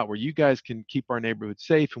that out where you guys can keep our neighborhood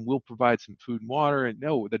safe, and we'll provide some food and water. And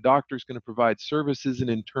no, the doctor's going to provide services, and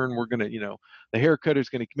in turn, we're going to, the haircutter's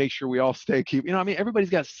going to make sure we all stay keep. Everybody's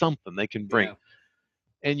got something they can bring, Yeah.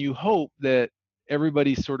 and you hope that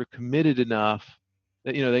everybody's sort of committed enough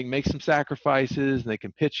that they can make some sacrifices and they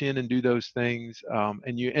can pitch in and do those things,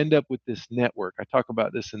 and you end up with this network. I talk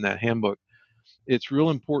about this in that handbook. It's real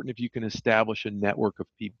important if you can establish a network of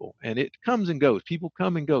people, and it comes and goes. People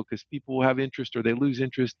come and go because people will have interest or they lose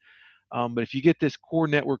interest, but if you get this core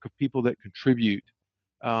network of people that contribute,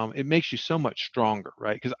 it makes you so much stronger,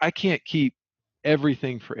 right? Because I can't keep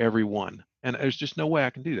everything for everyone, and there's just no way I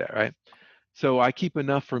can do that, right? So I keep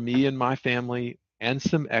enough for me and my family and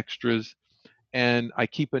some extras, and I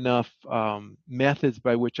keep enough methods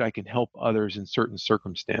by which I can help others in certain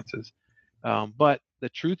circumstances. But the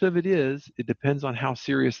truth of it is, it depends on how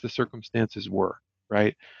serious the circumstances were,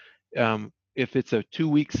 right? If it's a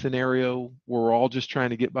 2-week scenario where we're all just trying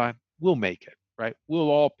to get by, we'll make it, right? We'll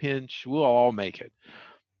all pinch, we'll all make it.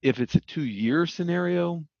 If it's a 2-year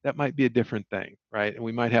scenario, that might be a different thing, right? And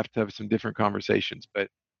we might have to have some different conversations, but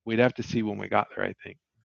we'd have to see when we got there, I think.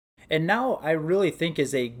 And now I really think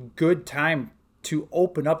is a good time to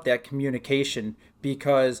open up that communication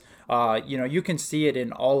because you can see it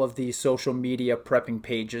in all of these social media prepping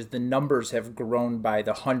pages. The numbers have grown by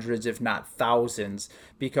the hundreds, if not thousands,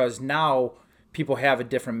 because now people have a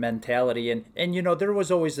different mentality. And there was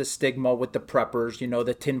always a stigma with the preppers,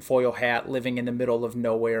 the tinfoil hat living in the middle of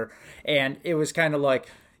nowhere. And it was kind of like,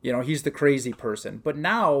 he's the crazy person. But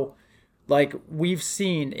now, like we've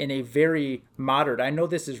seen in a very moderate, I know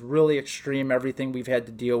this is really extreme, everything we've had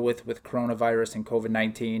to deal with coronavirus and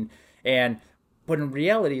COVID-19, but in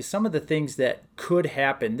reality, some of the things that could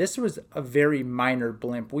happen, this was a very minor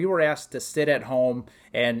blimp. We were asked to sit at home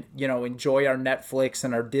and enjoy our Netflix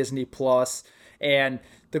and our Disney Plus, and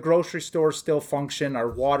the grocery stores still function, our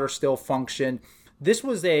water still function. This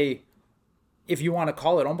was if you want to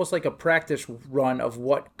call it, almost like a practice run of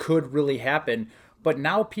what could really happen. But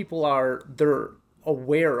now people they're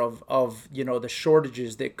aware of the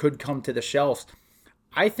shortages that could come to the shelves.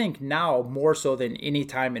 I think now more so than any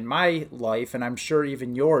time in my life, and I'm sure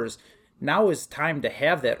even yours, now is time to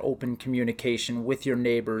have that open communication with your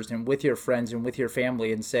neighbors and with your friends and with your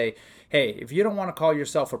family and say, hey, if you don't want to call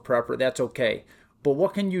yourself a prepper, that's okay. But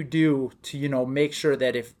what can you do to, make sure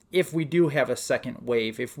that if we do have a second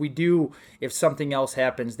wave, if something else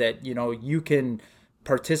happens, that, you can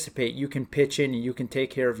participate, you can pitch in, and you can take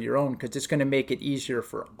care of your own, because it's going to make it easier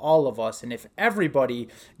for all of us. And if everybody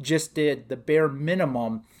just did the bare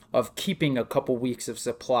minimum of keeping a couple weeks of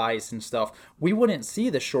supplies and stuff, we wouldn't see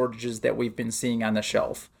the shortages that we've been seeing on the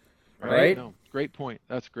shelf, right? No, great point.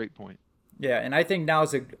 That's a great point. Yeah, and I think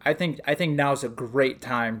now's a great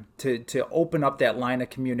time to open up that line of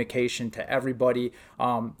communication to everybody.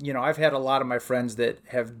 I've had a lot of my friends that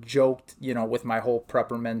have joked, with my whole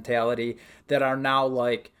prepper mentality, that are now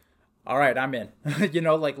like, all right, I'm in.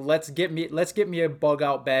 Like, let's get me a bug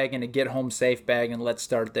out bag and a get home safe bag, and let's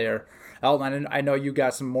start there. Elton, I know you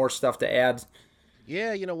got some more stuff to add.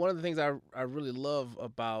 Yeah, one of the things I really love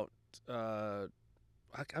about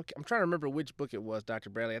I'm trying to remember which book it was, Dr.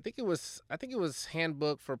 Bradley. I think it was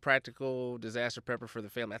Handbook for Practical Disaster Prepper for the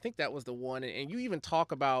Family. I think that was the one. And you even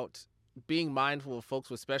talk about being mindful of folks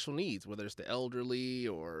with special needs, whether it's the elderly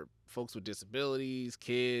or folks with disabilities,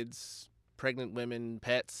 kids, pregnant women,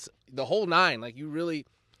 pets, the whole nine. Like, you really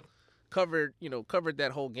covered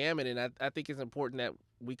that whole gamut. And I think it's important that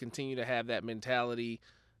we continue to have that mentality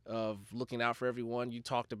of looking out for everyone. You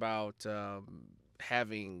talked about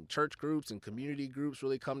having church groups and community groups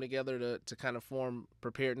really come together to kind of form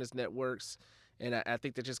preparedness networks. And I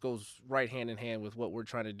think that just goes right hand in hand with what we're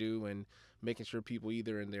trying to do, and making sure people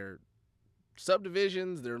either in their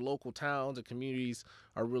subdivisions, their local towns and communities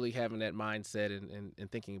are really having that mindset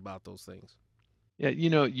and thinking about those things. Yeah,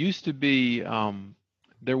 it used to be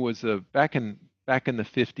there was back in the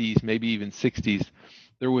 50s, maybe even 60s,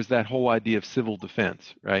 there was that whole idea of civil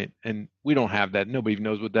defense, right? And we don't have that. Nobody even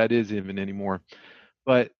knows what that is even anymore.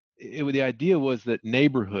 But the idea was that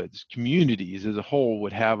neighborhoods, communities as a whole,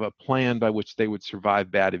 would have a plan by which they would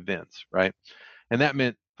survive bad events, right? And that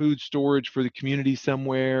meant food storage for the community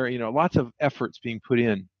somewhere, lots of efforts being put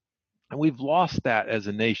in. And we've lost that as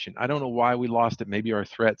a nation. I don't know why we lost it. Maybe our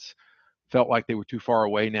threats felt like they were too far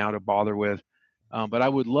away now to bother with. But I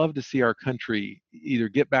would love to see our country either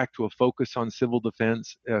get back to a focus on civil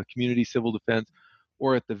defense, community civil defense,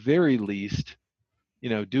 or at the very least,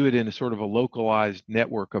 do it in a sort of a localized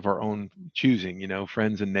network of our own choosing,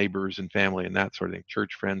 friends and neighbors and family and that sort of thing,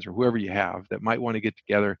 church friends or whoever you have that might want to get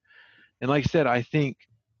together. And like I said, I think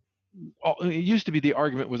it used to be the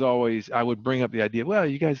argument was always, I would bring up the idea, well,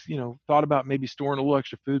 you guys, thought about maybe storing a little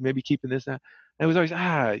extra food, maybe keeping this, that. And it was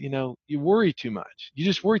always, you worry too much. You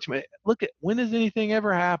just worry too much. Look at, when has anything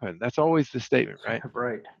ever happened? That's always the statement, right?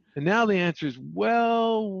 Right. And now the answer is,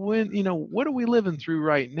 well, what are we living through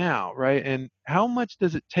right now, right? And how much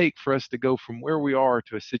does it take for us to go from where we are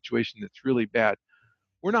to a situation that's really bad?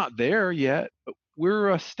 We're not there yet, but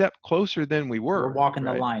we're a step closer than we were. We're walking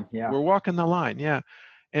the line, yeah. We're walking the line, yeah.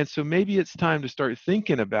 And so maybe it's time to start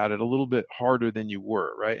thinking about it a little bit harder than you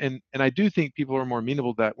were, right? And I do think people are more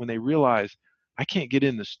amenable to that when they realize I can't get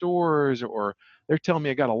in the stores, or they're telling me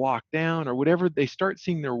I got to lock down or whatever. They start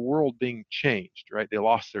seeing their world being changed, right? They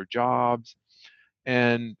lost their jobs,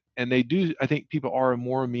 and they do. I think people are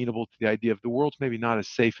more amenable to the idea of the world's maybe not as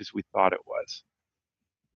safe as we thought it was.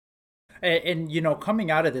 And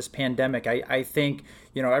coming out of this pandemic, I think,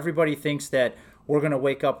 everybody thinks that we're going to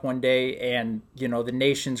wake up one day and, the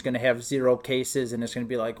nation's going to have 0 cases, and it's going to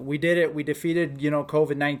be like, we did it, we defeated,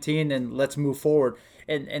 COVID-19, and let's move forward.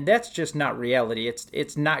 And that's just not reality.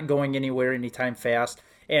 It's not going anywhere anytime fast.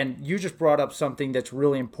 And you just brought up something that's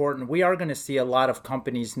really important. We are going to see a lot of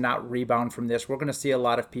companies not rebound from this. We're going to see a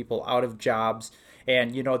lot of people out of jobs.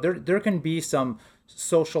 And, there can be some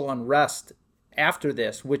social unrest after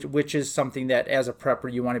this, which is something that as a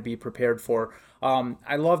prepper you want to be prepared for.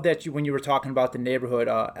 I love that when you were talking about the neighborhood,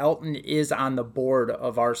 Elton is on the board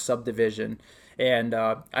of our subdivision, and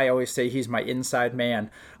I always say he's my inside man.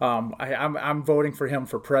 I'm voting for him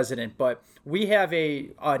for president, but we have a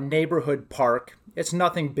neighborhood park. It's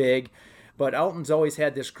nothing big, but Elton's always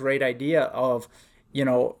had this great idea of,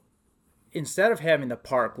 instead of having the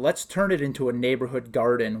park, let's turn it into a neighborhood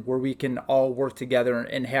garden where we can all work together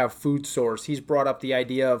and have food source. He's brought up the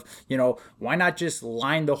idea of, why not just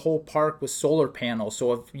line the whole park with solar panels?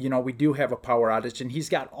 So if, we do have a power outage, and he's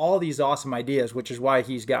got all these awesome ideas, which is why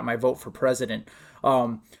he's got my vote for president.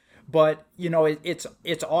 But,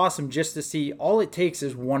 it's awesome just to see. All it takes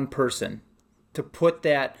is one person to put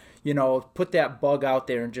that bug out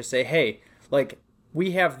there and just say, hey, like,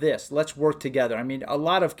 we have this, let's work together. I mean, a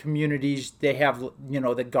lot of communities, they have,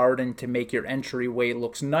 the garden to make your entryway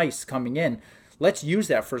looks nice coming in. Let's use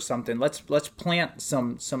that for something. Let's plant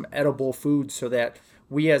some edible food so that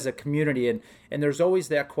we as a community, and there's always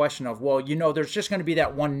that question of, well, there's just going to be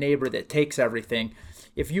that one neighbor that takes everything.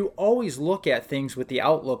 if you always look at things with the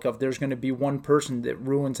outlook of there's going to be one person that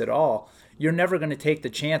ruins it all, you're never going to take the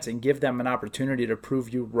chance and give them an opportunity to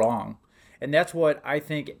prove you wrong. And that's what I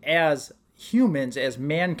think as humans, as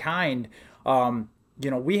mankind,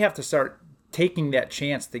 we have to start taking that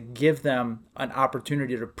chance to give them an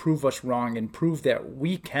opportunity to prove us wrong and prove that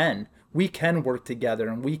we can work together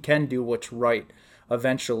and we can do what's right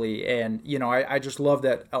eventually. And I just love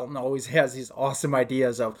that Elton always has these awesome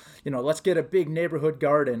ideas of, let's get a big neighborhood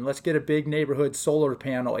garden, let's get a big neighborhood solar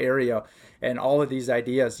panel area, and all of these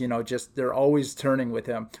ideas, just they're always turning with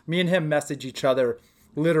him. Me and him message each other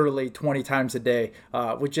literally 20 times a day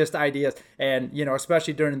with just ideas. And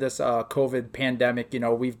especially during this COVID pandemic,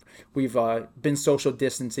 we've been social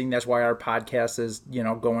distancing. That's why our podcast is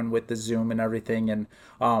going with the Zoom and everything. And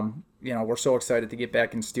we're so excited to get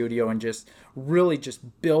back in studio and just really just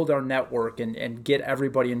build our network and get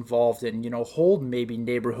everybody involved and hold maybe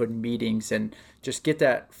neighborhood meetings and just get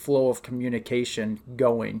that flow of communication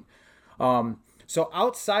going. So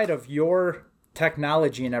outside of your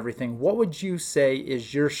technology and everything, what would you say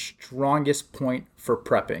is your strongest point for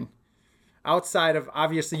prepping? Outside of,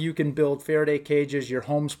 obviously, you can build Faraday cages, your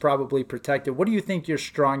home's probably protected. What do you think your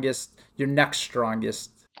next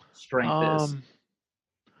strongest strength is?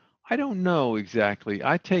 I don't know exactly.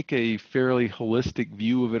 I take a fairly holistic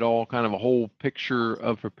view of it all, kind of a whole picture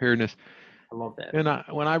of preparedness. I love that.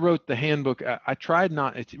 And when I wrote the handbook, I tried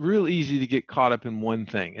not, it's real easy to get caught up in one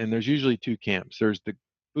thing. And there's usually two camps. There's the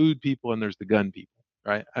food people and there's the gun people,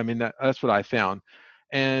 right? I mean, that's what I found.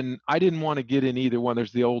 And I didn't want to get in either one.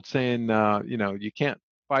 There's the old saying, you can't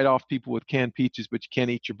fight off people with canned peaches, but you can't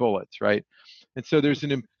eat your bullets, right? And so there's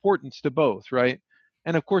an importance to both, right?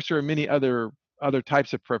 And of course, there are many other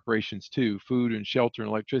types of preparations too, food and shelter and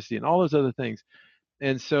electricity and all those other things.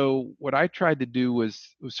 And so what I tried to do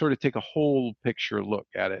was sort of take a whole picture look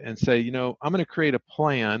at it and say, I'm going to create a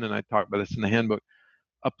plan, and I talk about this in the handbook,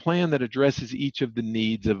 a plan that addresses each of the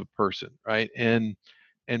needs of a person, right? And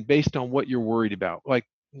based on what you're worried about. Like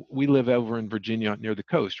we live over in Virginia near the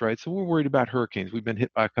coast, right? So we're worried about hurricanes. We've been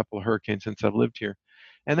hit by a couple of hurricanes since I've lived here.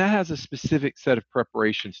 And that has a specific set of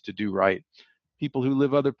preparations to do right. People who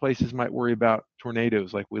live other places might worry about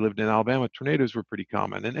tornadoes. Like we lived in Alabama, tornadoes were pretty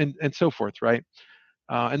common, and so forth, right?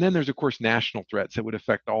 And then there's, of course, national threats that would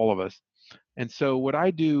affect all of us. And so what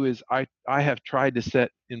I do is I have tried to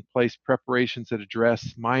set in place preparations that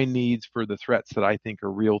address my needs for the threats that I think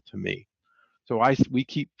are real to me. So we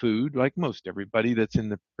keep food, like most everybody that's in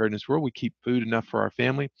the preparedness world, we keep food enough for our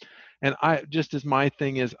family. And just as my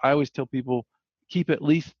thing is, I always tell people, keep at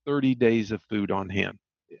least 30 days of food on hand.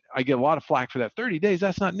 I get a lot of flack for that. 30 days,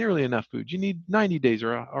 that's not nearly enough food. You need 90 days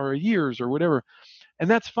or a year's or whatever. And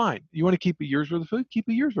that's fine. You want to keep a year's worth of food? Keep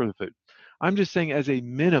a year's worth of food. I'm just saying, as a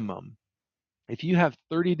minimum, if you have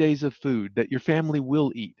 30 days of food that your family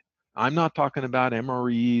will eat, I'm not talking about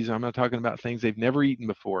MREs, I'm not talking about things they've never eaten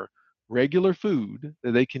before, regular food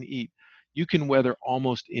that they can eat, you can weather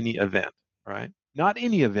almost any event, right? Not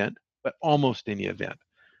any event, but almost any event.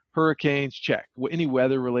 Hurricanes, check. Any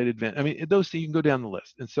weather related event. I mean, those things, you can go down the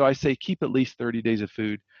list. And so I say keep at least 30 days of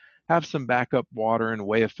food, have some backup water and a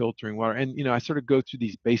way of filtering water. And, I sort of go through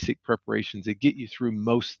these basic preparations that get you through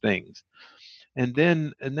most things. And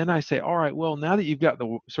then I say, all right, well, now that you've got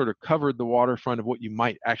the sort of covered the waterfront of what you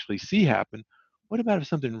might actually see happen, what about if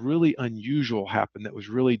something really unusual happened that was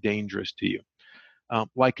really dangerous to you?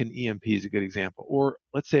 Like an EMP is a good example, or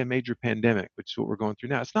let's say a major pandemic, which is what we're going through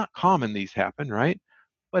now. It's not common these happen, right?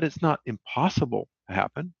 But it's not impossible to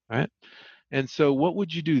happen, right? And so what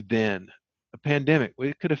would you do then? A pandemic, well,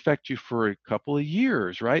 it could affect you for a couple of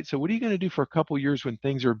years, right? So what are you going to do for a couple of years when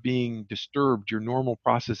things are being disturbed, your normal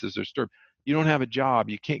processes are disturbed? You don't have a job,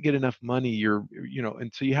 you can't get enough money,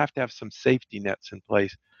 and so you have to have some safety nets in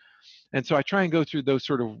place. And so I try and go through those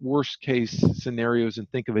sort of worst case scenarios and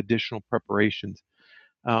think of additional preparations.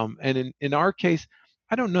 And in our case,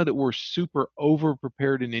 I don't know that we're super over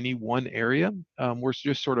prepared in any one area. We're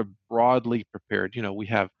just sort of broadly prepared. We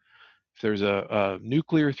have, if there's a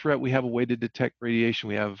nuclear threat, we have a way to detect radiation.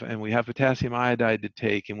 We have potassium iodide to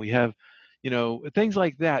take, and we have, things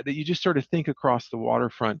like that you just sort of think across the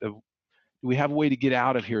waterfront of, do we have a way to get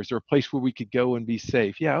out of here? Is there a place where we could go and be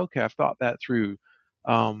safe? Yeah, okay, I've thought that through.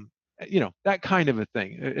 Um, that kind of a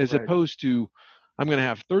thing, as Right. opposed to, I'm going to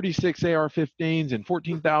have 36 AR-15s and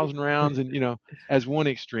 14,000 rounds, and as one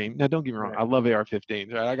extreme. Now, don't get me wrong, Right. I love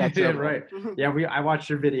AR-15s. Right? I got Yeah, several. right. Yeah, I watched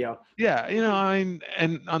your video. Yeah, I mean,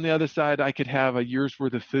 and on the other side, I could have a year's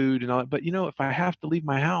worth of food and all that. But if I have to leave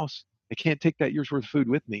my house, I can't take that year's worth of food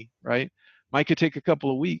with me, right? Mine could take a couple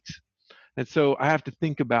of weeks. And so I have to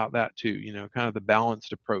think about that too, kind of the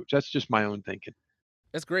balanced approach. That's just my own thinking.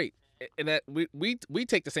 That's great. and that we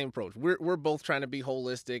take the same approach. We're both trying to be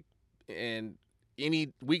holistic, and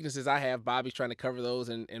any weaknesses I have, Bobby's trying to cover those,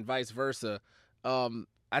 and vice versa.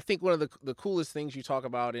 I think one of the coolest things you talk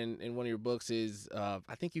about in one of your books is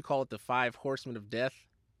I think you call it the 5 horsemen of death.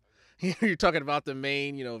 You're talking about the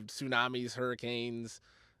main, tsunamis, hurricanes,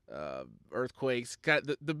 earthquakes,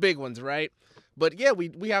 the big ones, right? But yeah,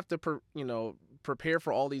 we have to prepare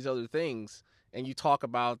for all these other things. And you talk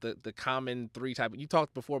about the common 3 type. You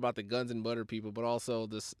talked before about the guns and butter people, but also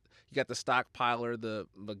this. You got the stockpiler, the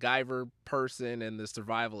MacGyver person, and the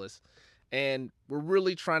survivalist. And we're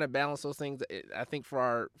really trying to balance those things. I think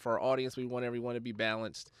for our audience, we want everyone to be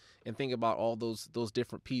balanced and think about all those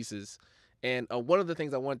different pieces. And one of the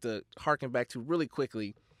things I want to harken back to really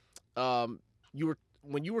quickly, you were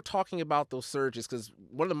when you were talking about those surges, because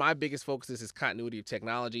one of my biggest focuses is continuity of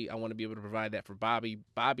technology. I want to be able to provide that for Bobby.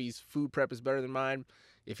 Bobby's food prep is better than mine.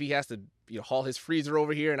 If he has to haul his freezer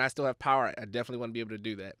over here and I still have power, I definitely want to be able to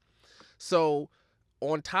do that. So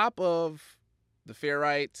on top of the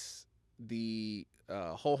ferrites, the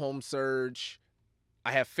whole home surge,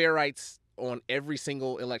 I have ferrites on every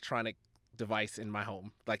single electronic device in my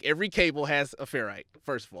home. Like every cable has a ferrite,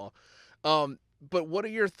 first of all. But what are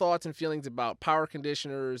your thoughts and feelings about power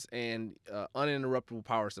conditioners and uninterruptible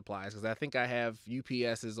power supplies? Because I think I have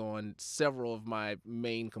UPSs on several of my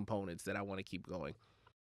main components that I want to keep going.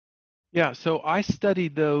 Yeah, so I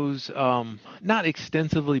studied those not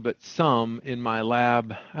extensively, but some in my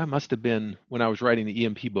lab. I must have been when I was writing the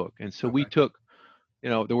EMP book. And so we took,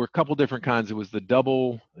 there were a couple different kinds. It was the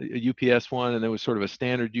double UPS one, and there was sort of a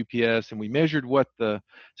standard UPS. And we measured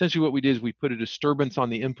essentially what we did is we put a disturbance on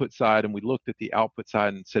the input side, and we looked at the output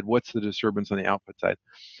side and said, what's the disturbance on the output side?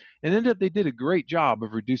 And ended up, they did a great job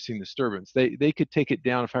of reducing disturbance. They could take it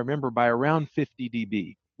down, if I remember, by around 50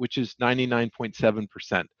 dB, which is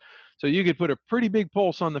 99.7%. So you could put a pretty big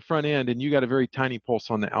pulse on the front end, and you got a very tiny pulse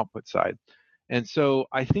on the output side. And so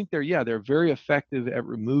I think they're very effective at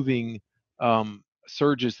removing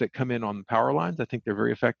surges that come in on the power lines. I think they're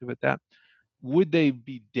very effective at that. Would they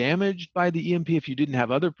be damaged by the EMP if you didn't have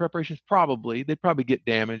other preparations? Probably. They'd probably get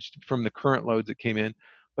damaged from the current loads that came in,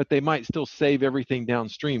 but they might still save everything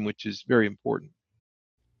downstream, which is very important.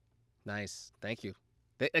 Nice. Thank you.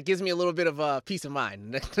 That gives me a little bit of peace of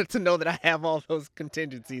mind to know that I have all those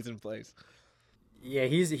contingencies in place. Yeah,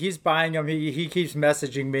 he's buying them. He keeps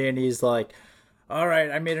messaging me and he's like, "All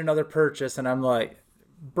right, I made another purchase," and I'm like,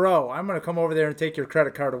 "Bro, I'm gonna come over there and take your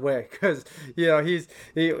credit card away," because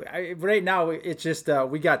right now it's just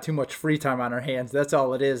we got too much free time on our hands. That's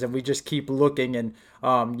all it is, and we just keep looking, and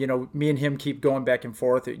me and him keep going back and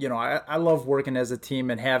forth. I love working as a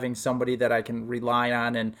team and having somebody that I can rely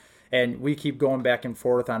on, and we keep going back and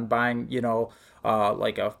forth on buying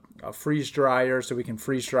like a freeze dryer so we can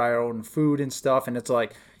freeze dry our own food and stuff. And it's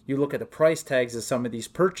like, you look at the price tags of some of these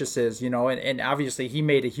purchases, and obviously he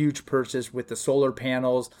made a huge purchase with the solar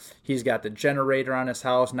panels. He's got the generator on his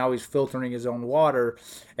house. Now he's filtering his own water.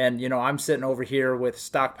 And, I'm sitting over here with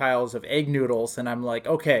stockpiles of egg noodles, and I'm like,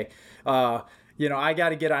 okay, I got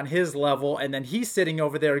to get on his level. And then he's sitting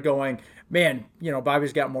over there going, man,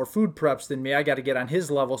 Bobby's got more food preps than me. I got to get on his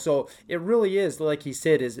level. So it really is, like he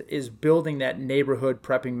said, is building that neighborhood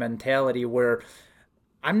prepping mentality where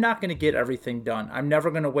I'm not going to get everything done. I'm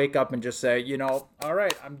never going to wake up and just say, all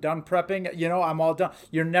right, I'm done prepping. I'm all done.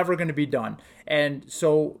 You're never going to be done. And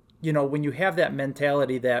so, when you have that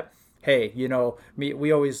mentality that, hey,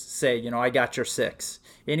 we always say, I got your 6.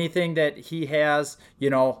 Anything that he has,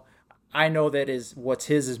 I know that what's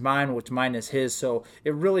his is mine, what's mine is his. So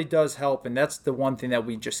it really does help. And that's the one thing that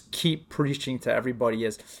we just keep preaching to everybody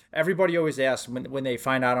is everybody always asks when they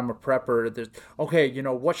find out I'm a prepper, okay,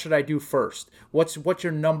 what should I do first? What's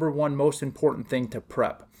your number one most important thing to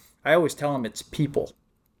prep? I always tell them it's people.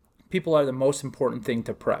 People are the most important thing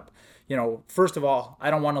to prep. First of all,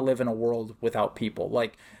 I don't want to live in a world without people.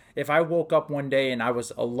 Like, if I woke up one day and I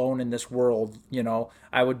was alone in this world,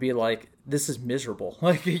 I would be like, this is miserable.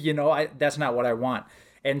 Like, that's not what I want.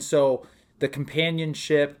 And so the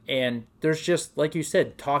companionship, and there's just, like you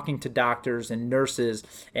said, talking to doctors and nurses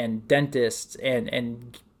and dentists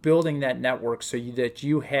and building that network so that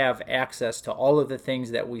you have access to all of the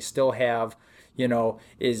things that we still have,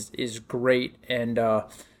 is great. And,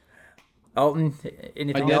 Elton,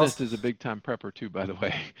 anything else? My dentist is a big time prepper too, by the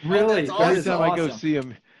way. Really? Awesome. Every time I go see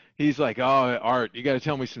him, he's like, "Oh, Art, you got to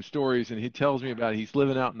tell me some stories." And he tells me about he's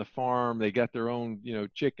living out in the farm. They got their own,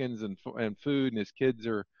 chickens and food, and his kids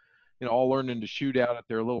are, all learning to shoot out at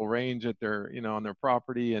their little range at their, on their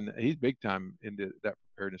property. And he's big time into that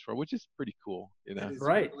preparedness world, which is pretty cool, That is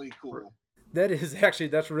right? Really cool.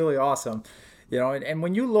 That's really awesome. And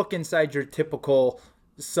when you look inside your typical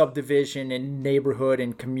subdivision and neighborhood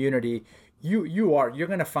and community, you're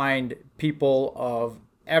going to find people of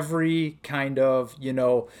every kind of,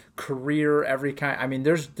 career, every kind. I mean,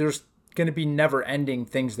 there's going to be never ending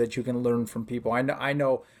things that you can learn from people. I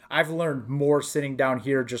know I've learned more sitting down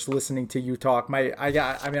here just listening to you talk. I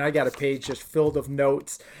got a page just filled of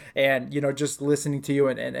notes, and just listening to you,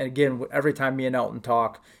 and again, every time me and Elton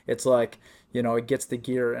talk, it's like, it gets the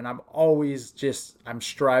gear, and I'm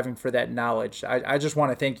striving for that knowledge. I just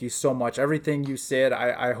want to thank you so much. Everything you said,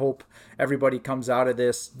 I hope everybody comes out of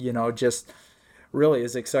this, just really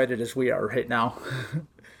as excited as we are right now.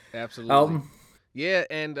 Absolutely. Yeah,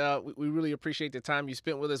 and we really appreciate the time you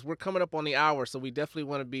spent with us. We're coming up on the hour, so we definitely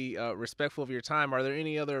want to be respectful of your time. Are there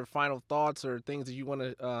any other final thoughts or things that you want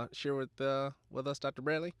to share with us, Dr.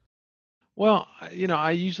 Bradley? Well,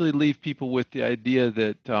 I usually leave people with the idea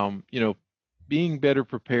that, being better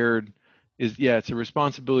prepared is, yeah, it's a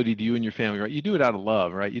responsibility to you and your family, right? You do it out of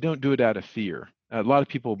love, right? You don't do it out of fear. A lot of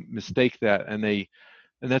people mistake that, and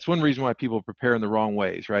that's one reason why people prepare in the wrong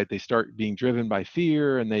ways, right? They start being driven by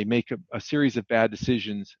fear, and they make a series of bad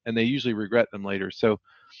decisions, and they usually regret them later. So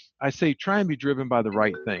I say try and be driven by the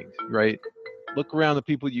right things, right? Look around the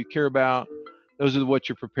people you care about. Those are what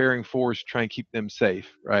you're preparing for, is try and keep them safe,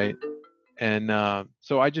 right? And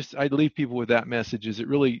so I leave people with that message: is it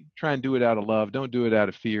really try and do it out of love, don't do it out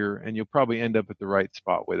of fear, and you'll probably end up at the right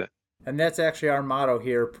spot with it. And that's actually our motto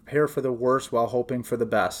here: prepare for the worst while hoping for the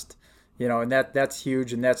best. And that's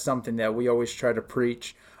huge, and that's something that we always try to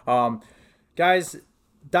preach. Guys,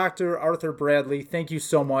 Dr. Arthur Bradley, thank you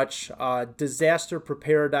so much.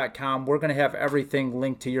 Disasterprepare.com. We're going to have everything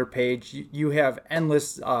linked to your page. You have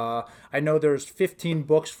endless, I know there's 15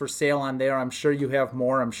 books for sale on there. I'm sure you have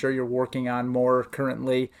more. I'm sure you're working on more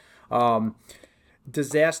currently.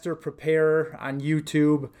 Disaster Prepare on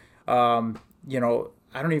YouTube.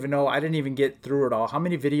 I don't even know. I didn't even get through it all. How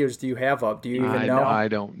many videos do you have up? Do you even know? I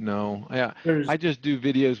don't know. I just do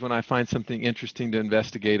videos when I find something interesting to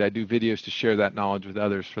investigate. I do videos to share that knowledge with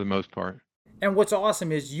others for the most part. And what's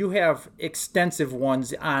awesome is you have extensive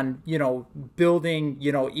ones on, building,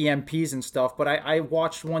 EMPs and stuff. But I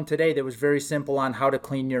watched one today that was very simple on how to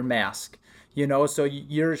clean your mask. So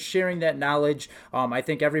you're sharing that knowledge. I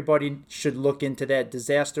think everybody should look into that.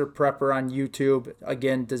 Disaster Prepper on YouTube.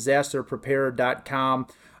 Again, disasterprepare.com.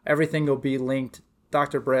 Everything will be linked.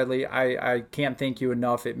 Dr. Bradley, I can't thank you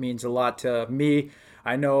enough. It means a lot to me.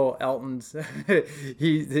 I know Elton's,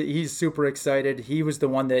 he's super excited. He was the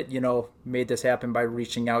one that, made this happen by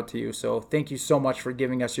reaching out to you. So thank you so much for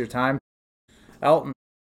giving us your time. Elton,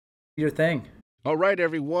 your thing. All right,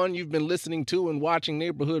 everyone. You've been listening to and watching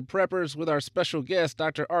Neighborhood Preppers with our special guest,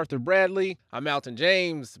 Dr. Arthur Bradley. I'm Alton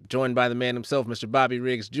James, joined by the man himself, Mr. Bobby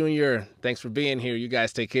Riggs Jr. Thanks for being here. You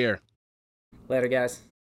guys take care. Later, guys.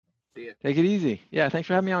 See ya. Take it easy. Yeah, thanks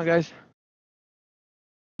for having me on, guys.